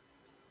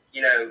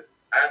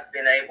 I've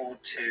been able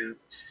to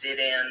sit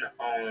in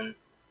on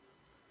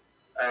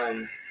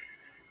um,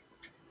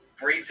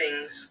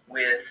 briefings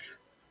with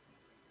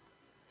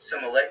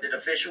some elected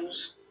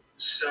officials,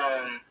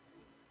 some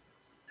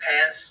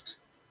past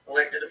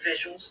elected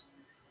officials,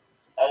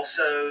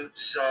 also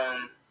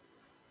some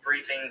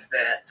briefings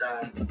that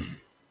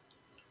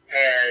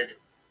had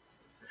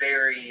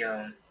very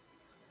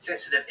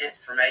sensitive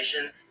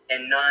information,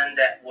 and none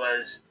that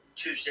was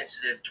too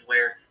sensitive to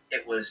where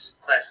it was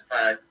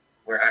classified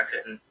where I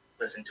couldn't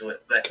listen to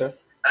it. But Okay.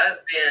 I've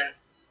been,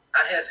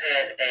 I have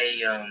had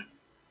a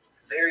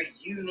very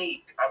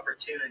unique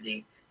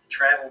opportunity to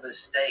travel this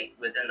state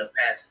within the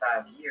past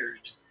 5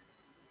 years,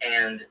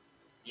 and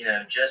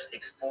just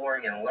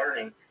exploring and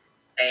learning.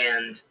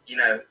 And,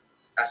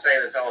 I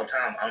say this all the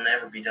time, I'll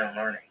never be done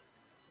learning.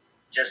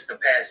 Just the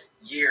past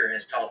year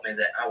has taught me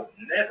that I will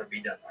never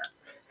be done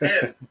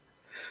learning. Ever.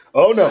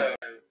 Oh no. So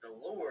the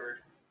Lord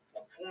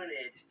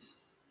appointed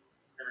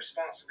the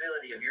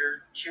responsibility of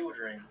your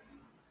children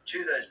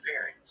to those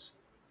parents.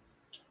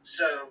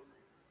 So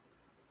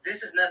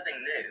this is nothing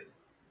new.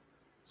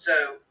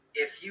 So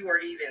if you are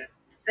even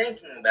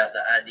thinking about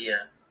the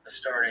idea of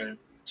starting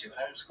to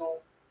homeschool,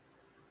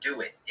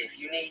 do it. If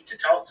you need to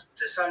talk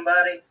to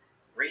somebody,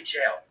 reach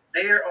out.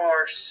 There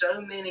are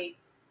so many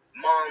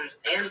moms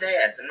and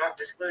dads. I'm not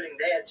excluding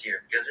dads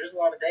here because there's a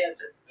lot of dads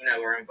that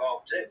are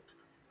involved too,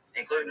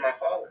 including my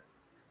father.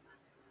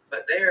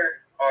 But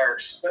there are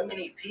so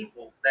many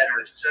people that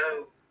are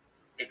so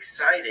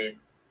excited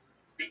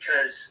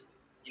because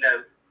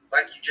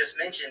like you just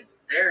mentioned,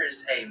 there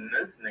is a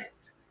movement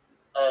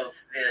of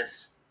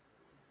this.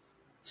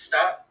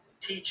 Stop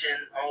teaching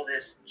all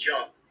this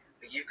junk.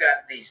 You've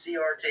got the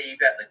CRT, you've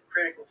got the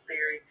critical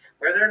theory.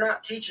 Where they're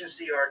not teaching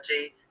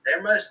CRT,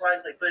 they're most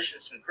likely pushing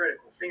some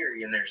critical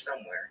theory in there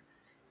somewhere.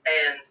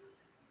 And,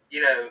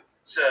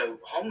 so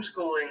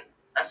homeschooling,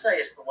 I say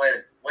it's the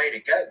way to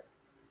go.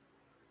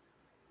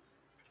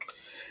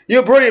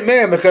 You're a brilliant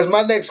man because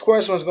my next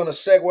question was going to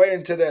segue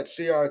into that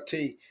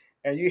CRT,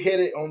 and you hit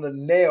it on the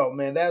nail,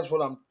 man. That's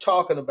what I'm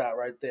talking about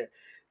right there.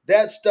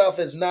 That stuff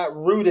is not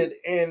rooted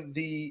in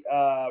the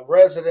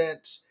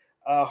residents'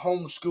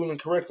 homeschooling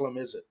curriculum,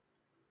 is it?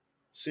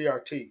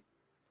 CRT.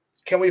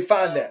 Can we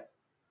find that?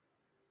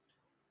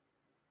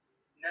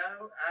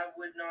 No, I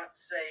would not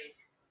say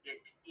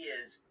it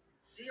is.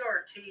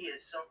 CRT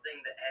is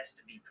something that has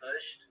to be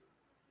pushed.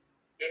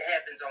 It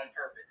happens on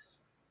purpose.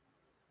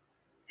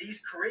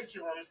 These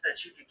curriculums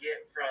that you could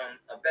get from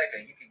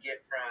Becca, you could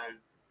get from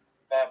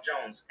Bob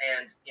Jones,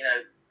 and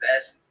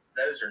that's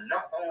those are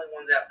not the only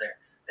ones out there.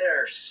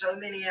 There are so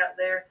many out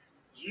there.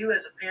 You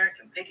as a parent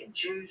can pick and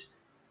choose,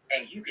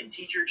 and you can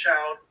teach your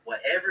child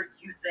whatever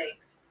you think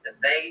that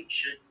they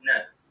should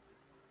know.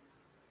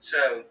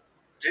 So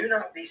do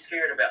not be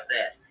scared about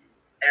that.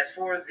 As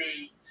for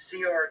the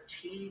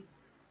CRT,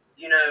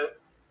 you know,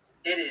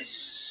 it is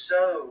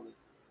so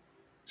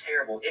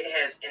terrible. It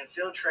has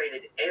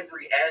infiltrated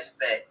every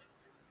aspect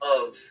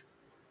of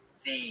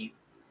the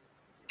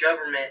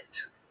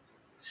government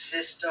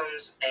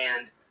systems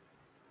and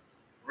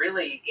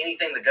really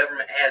anything the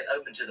government has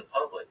open to the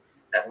public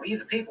that we,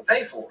 the people,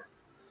 pay for.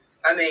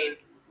 I mean,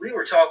 we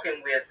were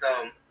talking with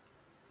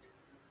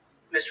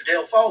Mr.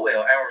 Dale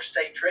Falwell, our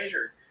state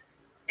treasurer,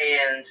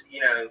 and,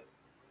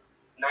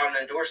 not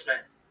an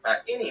endorsement by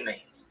any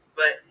means,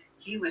 but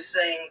he was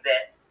saying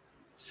that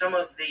some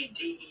of the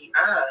DEI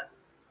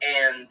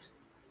and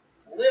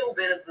a little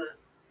bit of the,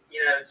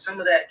 some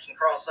of that can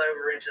cross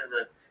over into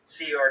the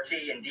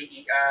CRT and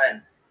DEI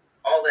and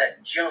all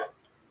that junk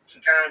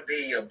can kind of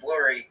be a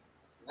blurry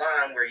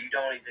line where you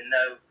don't even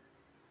know,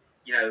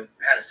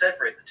 how to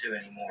separate the two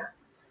anymore.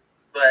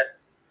 But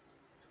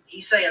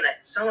he's saying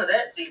that some of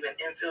that's even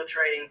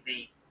infiltrating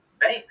the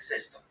bank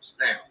systems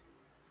now.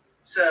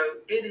 So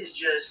it is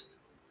just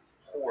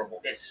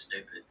horrible. It's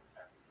stupid.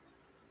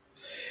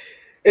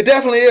 It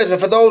definitely is.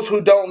 And for those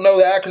who don't know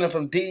the acronym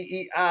from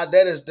DEI,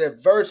 that is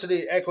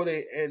diversity,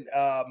 equity,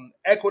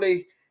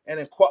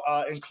 and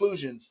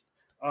inclusion.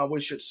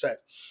 We should say.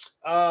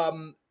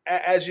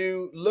 As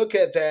you look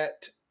at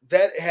that,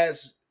 that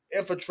has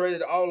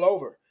infiltrated all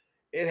over.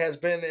 It has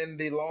been in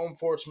the law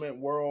enforcement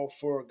world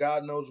for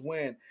God knows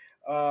when.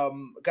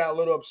 Got a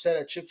little upset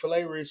at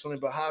Chick-fil-A recently,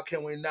 but how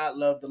can we not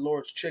love the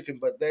Lord's chicken?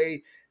 But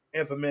they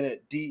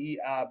implemented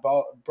DEI,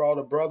 brought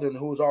a brother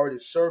who was already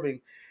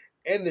serving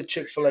in the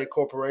Chick-fil-A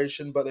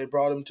corporation, but they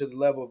brought him to the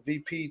level of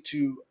VP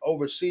to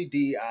oversee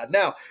DEI.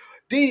 Now,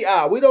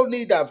 DEI, we don't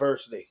need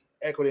diversity,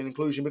 equity, and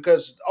inclusion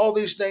because all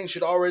these things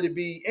should already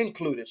be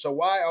included. So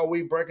why are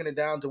we breaking it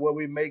down to where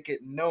we make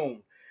it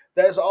known?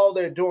 That's all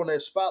they're doing. They're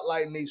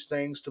spotlighting these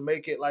things to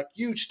make it, like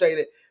you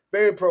stated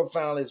very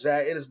profoundly,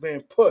 Zach, it is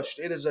being pushed.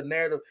 It is a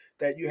narrative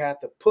that you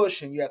have to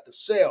push and you have to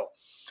sell.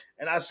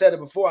 And I said it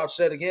before, I've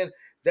said it again.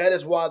 That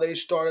is why they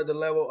started the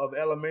level of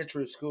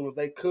elementary school. If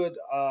they could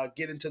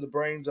get into the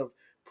brains of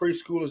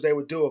preschoolers, they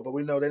would do it. But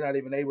we know they're not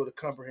even able to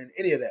comprehend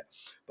any of that.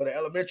 But at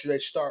elementary, they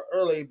start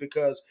early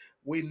because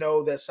we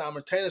know that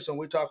simultaneously, when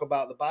we talk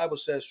about the Bible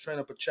says, train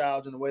up a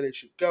child in the way they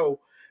should go.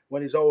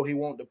 When he's old, he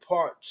won't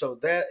depart. So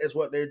that is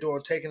what they're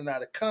doing, taking it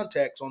out of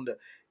context on the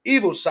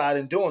evil side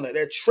and doing it.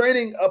 They're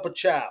training up a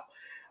child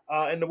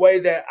in the way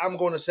that I'm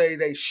going to say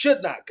they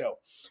should not go.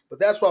 But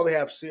that's why we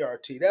have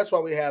CRT. That's why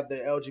we have the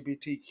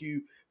LGBTQ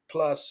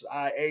plus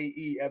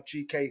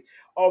IAEFGK,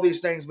 all these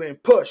things being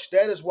pushed.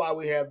 That is why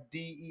we have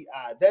DEI.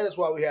 That is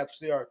why we have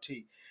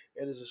CRT.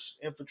 It is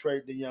to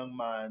infiltrate the young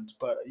minds.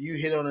 But you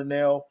hit on the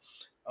nail,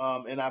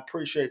 and I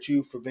appreciate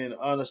you for being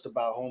honest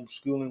about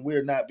homeschooling. We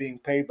are not being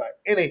paid by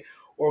any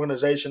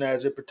organization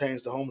as it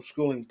pertains to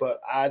homeschooling, but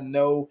I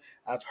know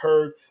I've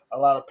heard a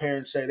lot of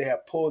parents say they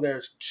have pulled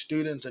their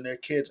students and their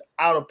kids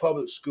out of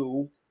public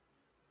school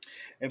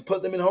and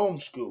put them in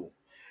homeschool.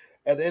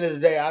 At the end of the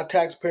day, our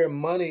taxpayer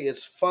money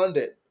is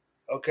funded,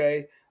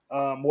 okay,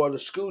 Well, the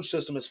school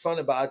system is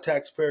funded by our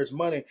taxpayers'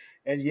 money,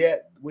 and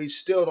yet we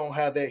still don't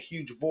have that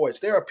huge voice.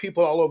 There are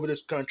people all over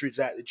this country,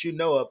 Zach, that you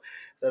know of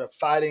that are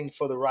fighting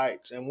for the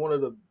rights. And one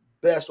of the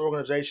best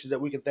organizations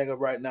that we can think of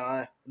right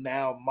now,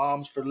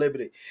 Moms for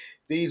Liberty.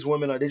 These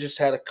women they just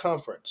had a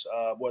conference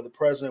where the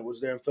president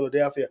was there in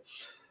Philadelphia.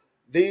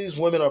 These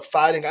women are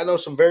fighting. I know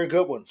some very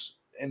good ones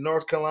in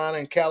North Carolina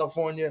and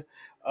California,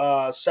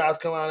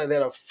 South Carolina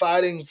that are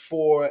fighting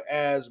for,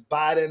 as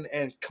Biden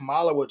and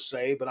Kamala would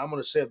say, but I'm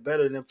going to say it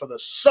better than them, for the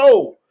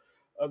soul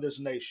of this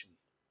nation.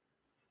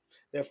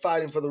 They're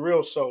fighting for the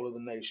real soul of the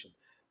nation,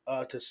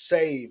 to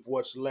save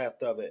what's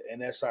left of it,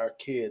 and that's our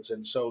kids.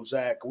 And so,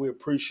 Zach, we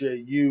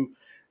appreciate you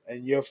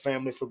and your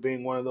family for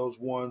being one of those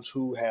ones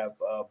who have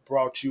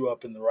brought you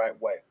up in the right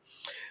way.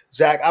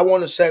 Zach, I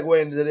want to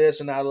segue into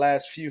this in our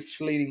last few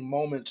fleeting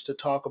moments to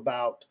talk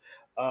about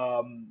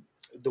um,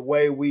 the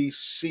way we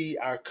see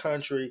our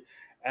country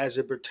as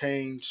it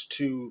pertains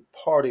to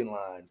party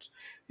lines.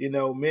 You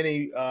know,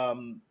 many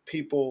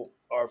people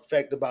are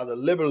affected by the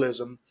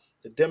liberalism,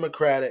 the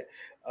Democratic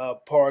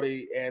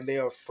Party, and they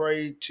are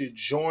afraid to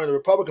join the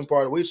Republican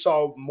Party. We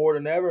saw more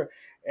than ever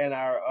in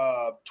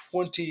our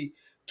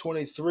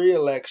 2023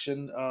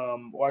 election,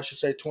 or I should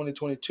say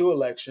 2022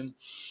 election,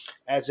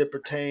 as it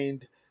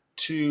pertained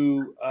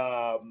to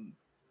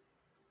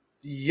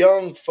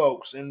young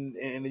folks in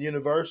the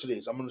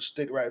universities. I'm going to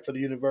stick right for the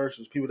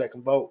universities, people that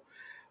can vote.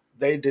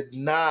 They did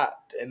not,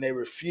 and they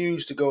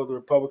refused to go to the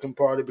Republican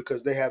Party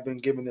because they have been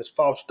given this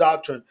false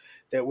doctrine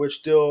that we're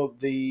still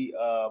the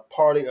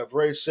party of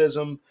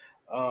racism,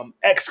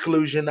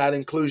 exclusion, not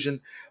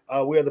inclusion.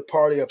 We're the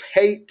party of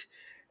hate.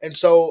 And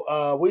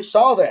so we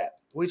saw that.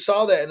 We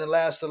saw that in the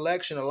last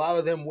election. A lot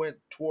of them went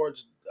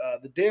towards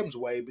the Dems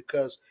way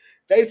because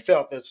they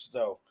felt as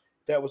though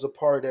that was a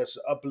party that's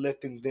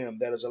uplifting them,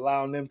 that is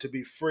allowing them to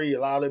be free,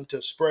 allow them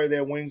to spread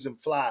their wings and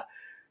fly.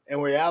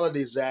 In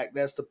reality, Zach,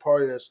 that's the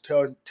party that's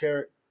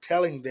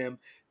telling them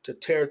to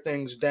tear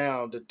things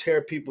down, to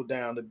tear people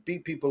down, to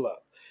beat people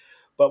up.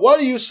 But what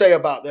do you say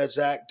about that,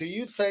 Zach? Do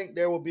you think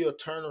there will be a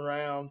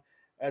turnaround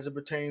as it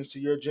pertains to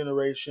your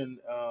generation,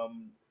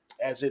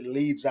 as it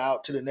leads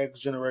out to the next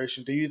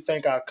generation? Do you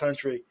think our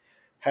country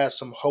has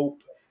some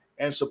hope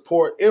and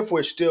support if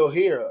we're still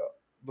here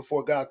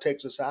before God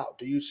takes us out?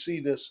 Do you see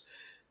this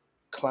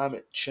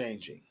climate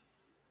changing?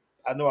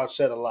 I know I've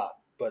said a lot,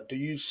 but do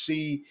you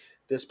see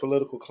this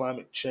political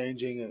climate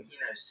changing? And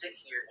Sit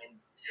here and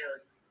tell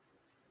you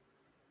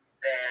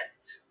that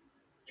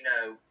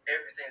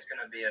everything's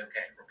going to be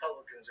okay.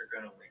 Republicans are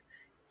going to win.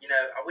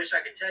 I wish I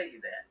could tell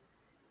you that,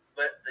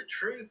 but the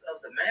truth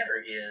of the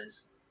matter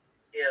is,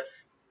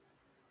 if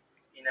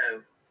you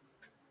know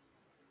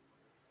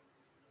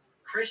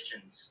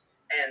Christians,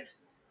 and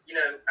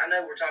I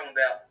know we're talking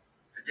about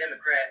the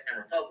Democrat and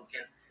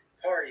Republican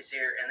parties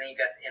here, and then you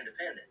got the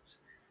independents.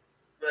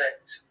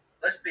 But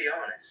let's be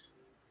honest,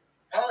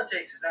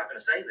 politics is not going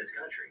to save this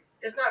country.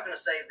 It's not going to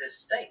save this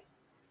state.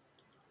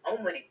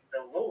 Only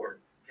the Lord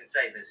can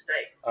save this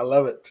state. I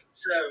love it.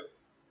 So,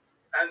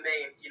 I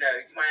mean, you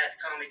might have to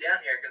calm me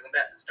down here because I'm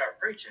about to start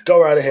preaching.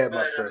 Go right ahead,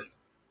 my friend.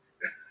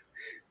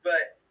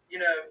 But,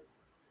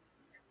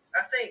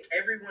 I think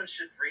everyone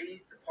should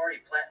read the party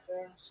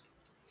platforms.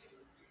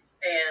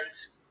 And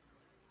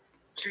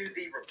to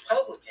the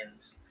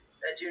Republicans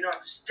that do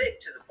not stick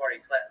to the party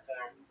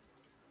platform,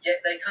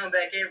 yet they come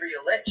back every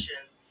election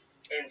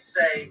and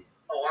say,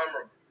 "Oh,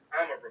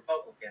 I'm a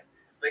Republican,"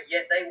 but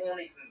yet they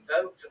won't even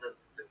vote for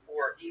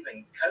or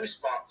even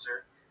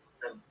co-sponsor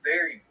the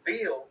very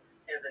bill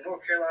in the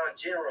North Carolina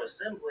General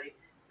Assembly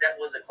that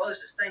was the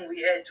closest thing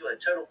we had to a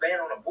total ban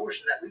on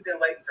abortion that we've been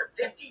waiting for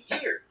 50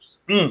 years.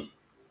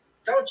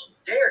 Don't you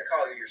dare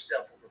call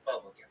yourself a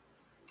Republican.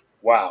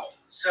 Wow.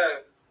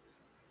 So,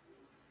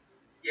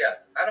 yeah,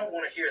 I don't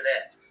want to hear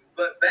that.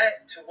 But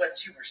back to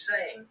what you were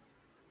saying,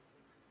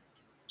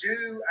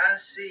 do I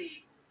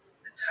see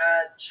the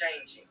tide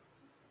changing?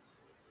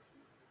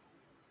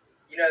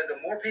 The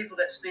more people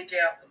that speak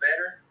out, the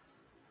better.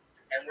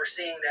 And we're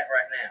seeing that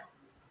right now.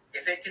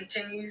 If it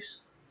continues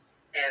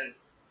and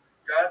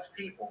God's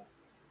people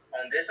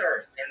on this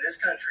earth, in this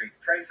country,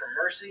 pray for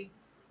mercy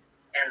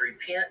and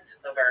repent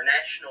of our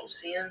national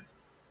sin,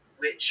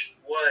 which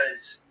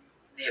was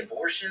the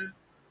abortion.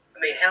 I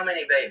mean, how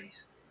many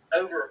babies?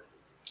 Over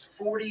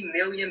 40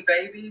 million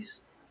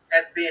babies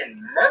have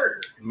been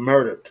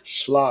murdered.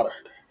 Slaughtered.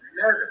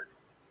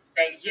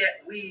 And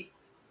yet we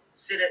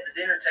sit at the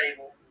dinner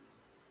table.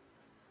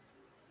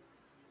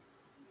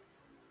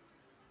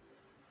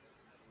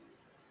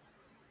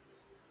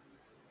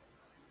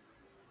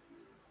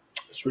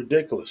 It's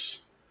ridiculous.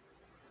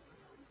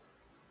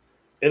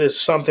 It is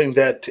something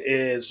that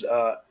is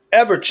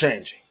ever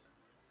changing.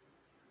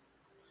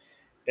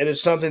 It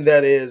is something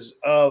that is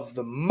of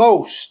the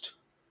most,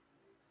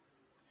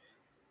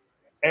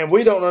 and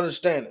we don't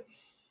understand it.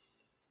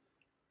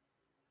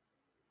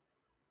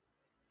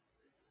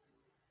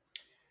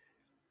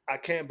 I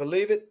can't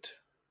believe it,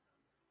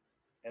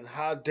 and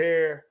how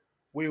dare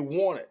we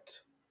want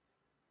it?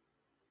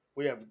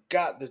 We have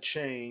got to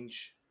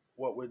change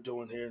what we're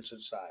doing here in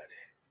society.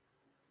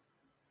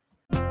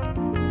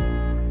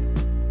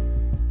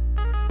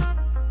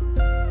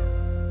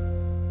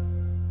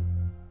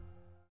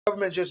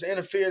 government just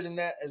interfered in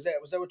that?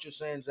 Was that what you're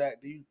saying,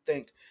 Zach? Do you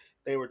think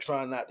they were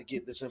trying not to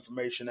get this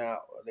information out?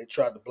 Or they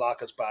tried to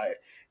block us by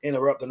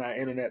interrupting our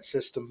internet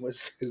system.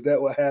 Is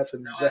that what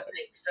happened, No, I Zach?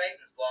 think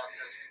Satan's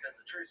blocking us because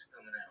the truth's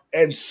coming out.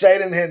 And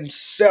Satan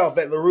himself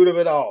at the root of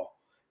it all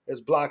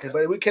is blocking. Yep.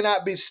 But we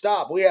cannot be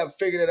stopped. We have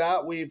figured it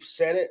out. We've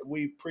said it.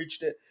 We've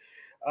preached it.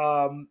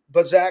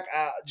 But Zach,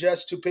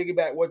 just to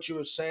piggyback what you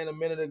were saying a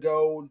minute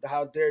ago,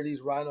 how dare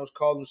these rhinos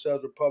call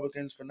themselves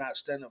Republicans for not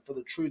standing up for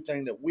the true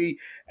thing that we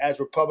as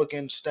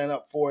Republicans stand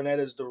up for, and that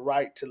is the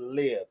right to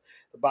live.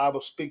 The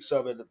Bible speaks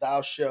of it, that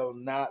thou shalt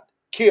not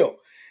kill.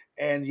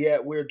 And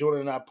yet we're doing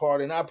it in our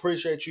part. And I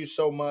appreciate you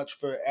so much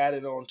for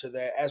adding on to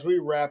that. As we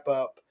wrap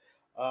up,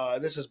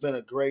 this has been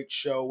a great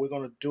show. We're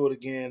going to do it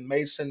again.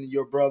 Mason,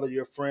 your brother,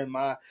 your friend,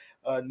 my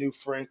new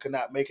friend, could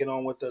not make it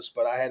on with us,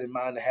 but I had in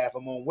mind to have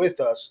him on with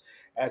us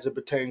as it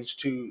pertains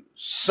to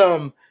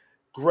some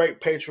great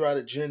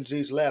patriotic Gen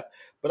Zs left.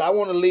 But I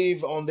want to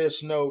leave on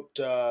this note,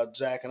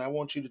 Zach, and I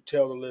want you to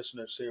tell the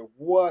listeners here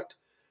what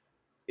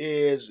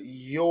is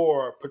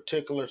your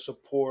particular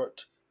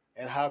support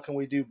and how can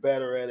we do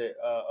better at it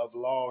of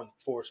law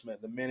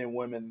enforcement, the men and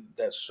women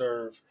that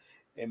serve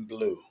in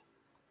blue?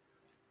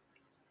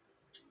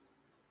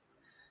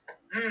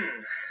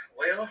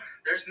 Well,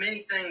 there's many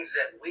things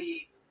that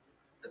we,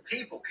 the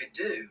people, could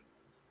do.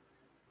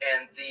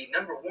 And the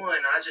number one,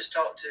 I just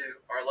talked to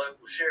our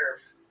local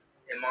sheriff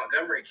in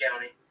Montgomery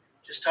County.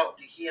 Just talked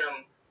to him,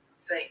 I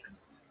think,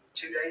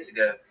 2 days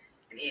ago,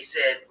 and he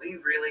said we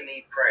really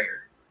need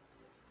prayer.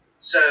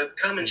 So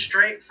coming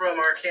straight from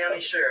our county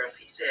sheriff,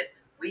 he said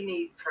we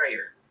need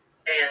prayer,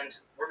 and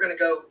we're going to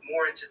go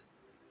more into,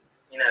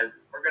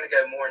 we're going to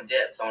go more in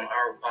depth on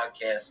our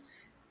podcast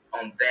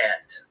on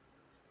that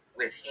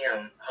with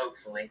him.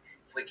 Hopefully,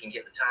 if we can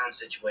get the time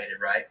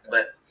situated right,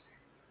 but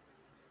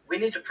we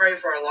need to pray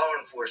for our law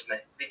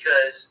enforcement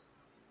because,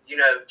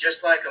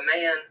 just like a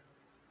man,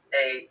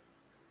 a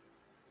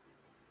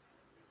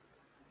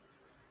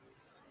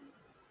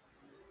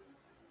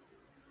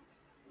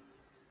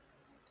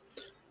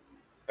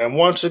And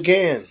once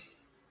again,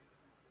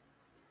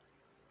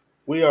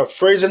 we are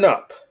freezing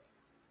up.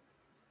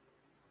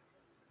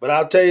 But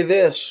I'll tell you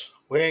this,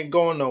 we ain't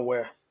going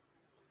nowhere.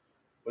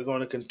 We're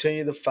going to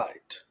continue the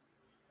fight.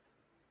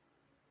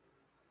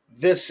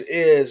 This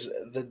is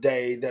the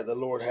day that the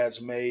Lord has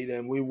made,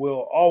 and we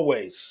will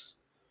always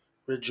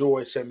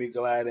rejoice and be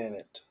glad in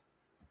it.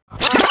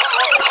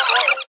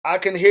 I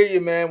can hear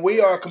you, man. We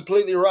are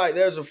completely right.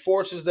 There's the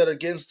forces that are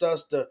against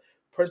us, the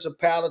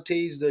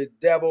principalities, the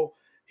devil.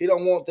 He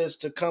don't want this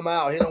to come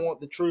out. He don't want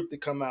the truth to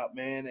come out,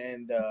 man.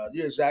 And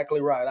you're exactly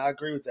right. I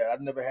agree with that.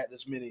 I've never had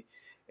this many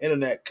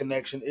internet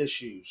connection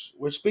issues.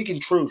 We're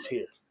speaking truth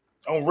here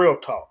on Real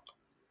Talk.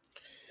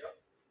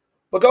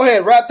 But go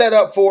ahead, wrap that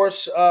up for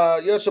us.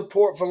 Your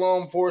support for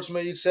law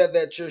enforcement. You said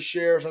that your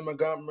sheriff in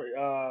Montgomery,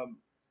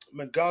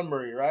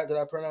 right? Did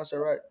I pronounce that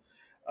right?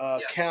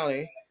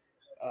 County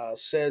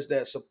says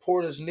that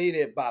support is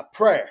needed by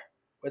prayer.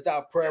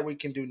 Without prayer, we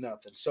can do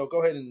nothing. So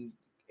go ahead and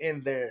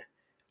end there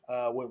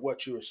with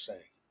what you were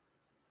saying.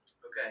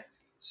 Okay.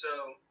 So,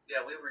 yeah,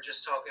 we were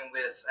just talking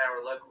with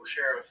our local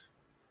sheriff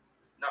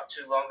not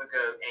too long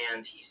ago,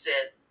 and he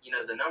said,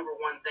 the number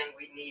one thing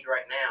we need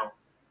right now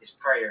is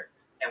prayer.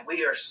 And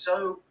we are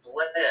so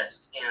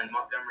blessed in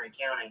Montgomery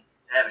County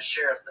to have a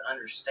sheriff that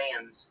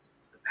understands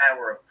the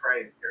power of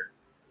prayer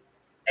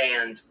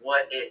and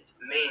what it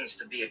means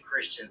to be a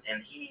Christian.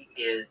 And he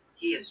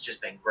has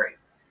just been great.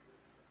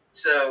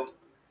 So,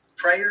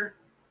 prayer,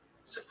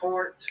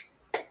 support,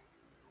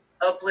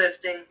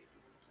 uplifting,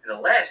 and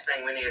the last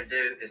thing we need to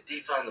do is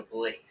defund the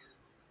police.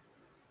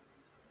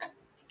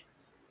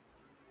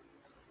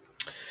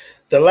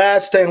 The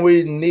last thing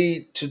we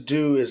need to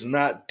do is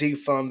not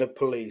defund the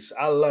police.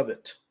 I love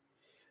it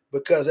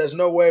because there's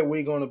no way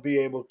we're going to be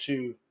able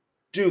to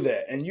do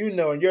that. And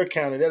in your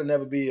county, that'll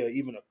never be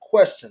even a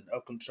question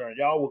of concern.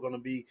 Y'all were going to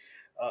be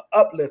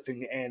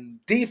uplifting and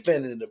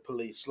defending the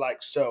police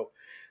like so.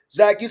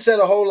 Zach, you said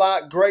a whole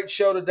lot. Great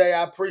show today.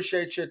 I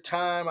appreciate your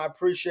time. I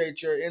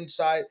appreciate your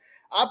insight.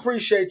 I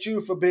appreciate you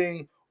for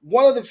being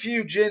one of the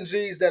few Gen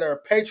Zs that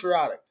are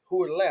patriotic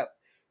who are left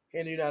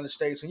in the United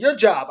States. And your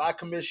job, I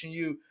commission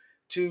you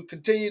to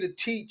continue to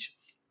teach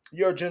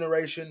your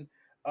generation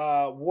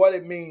what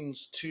it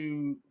means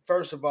to,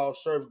 first of all,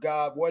 serve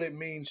God, what it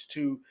means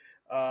to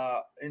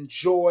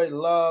enjoy,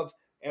 love,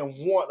 and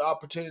want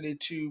opportunity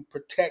to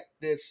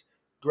protect this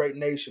great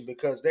nation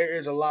because there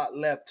is a lot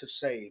left to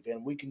save,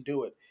 and we can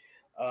do it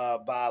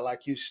by,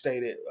 like you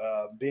stated,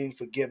 being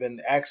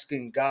forgiven,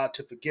 asking God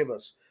to forgive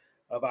us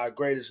of our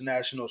greatest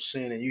national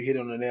sin. And you hit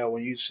on the nail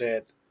when you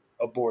said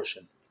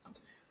abortion.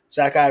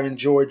 Zach, I've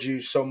enjoyed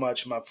you so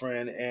much, my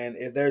friend. And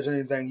if there's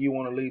anything you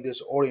want to leave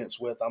this audience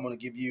with, I'm going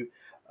to give you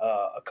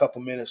a couple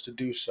minutes to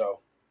do so.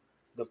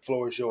 The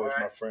floor is yours,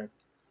 my friend.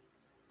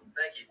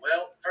 Thank you.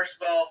 Well, first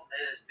of all,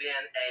 it has been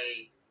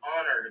an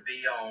honor to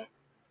be on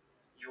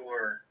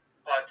your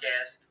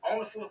podcast on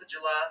the 4th of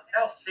July.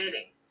 How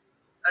fitting.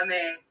 I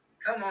mean,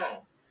 come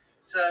on.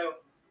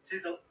 So, to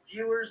the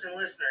viewers and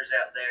listeners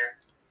out there,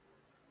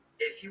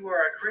 if you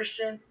are a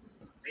Christian,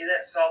 Be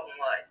that salt and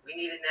light. We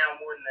need it now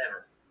more than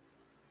ever.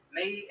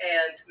 Me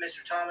and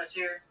Mr. Thomas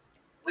here,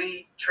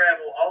 we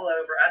travel all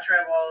over. I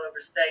travel all over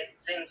state.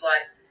 It seems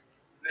like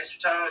Mr.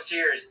 Thomas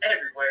here is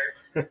everywhere.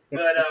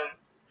 But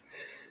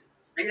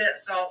be that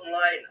salt and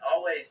light and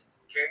always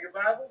carry your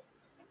Bible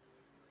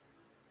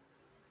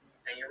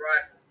and your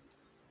rifle.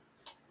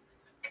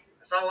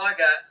 That's all I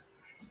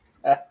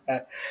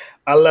got.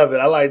 I love it.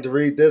 I like to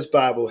read this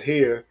Bible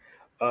here.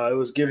 It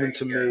was There given you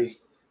to go. me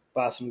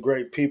by some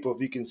great people.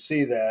 If you can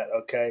see that,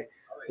 okay,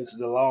 Oh this is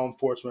yeah. the Law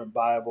Enforcement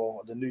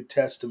Bible, the New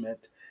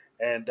Testament,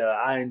 and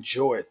I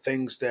enjoy it.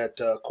 Things that,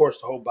 of course,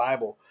 the whole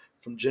Bible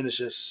from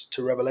Genesis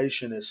to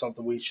Revelation is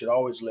something we should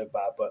always live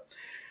by. But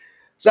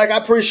Zach, I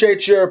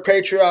appreciate your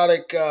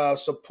patriotic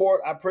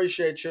support. I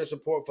appreciate your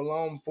support for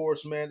law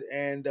enforcement.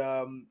 And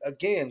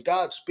again,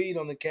 Godspeed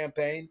on the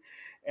campaign.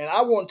 And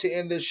I want to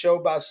end this show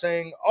by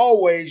saying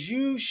always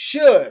you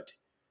should,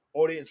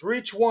 audience,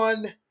 reach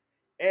one,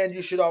 and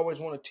you should always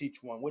want to teach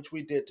one, which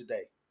we did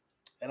today.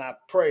 And I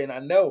pray and I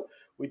know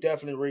we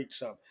definitely reached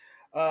some.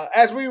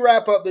 As we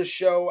wrap up this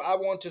show, I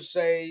want to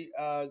say,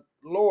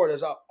 Lord,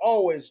 as I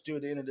always do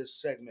at the end of this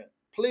segment,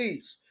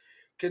 please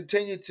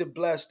continue to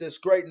bless this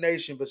great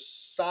nation.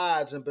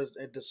 Besides and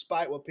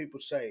despite what people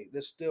say,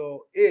 this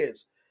still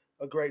is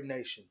a great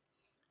nation.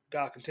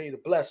 God continue to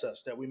bless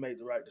us that we make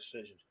the right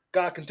decisions.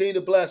 God continue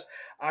to bless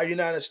our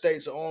United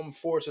States Armed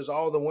Forces,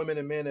 all the women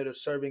and men that are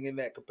serving in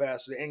that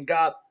capacity. And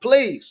God,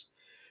 please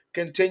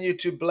continue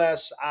to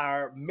bless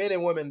our men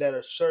and women that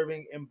are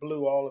serving in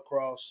blue all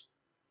across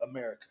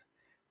America.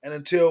 And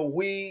until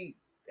we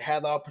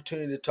have the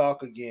opportunity to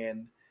talk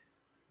again,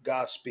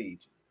 Godspeed.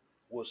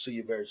 We'll see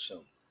you very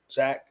soon.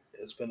 Zach,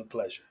 it's been a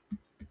pleasure.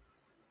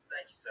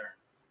 Thank you, sir.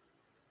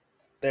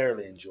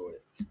 Thoroughly enjoyed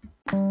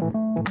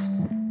it.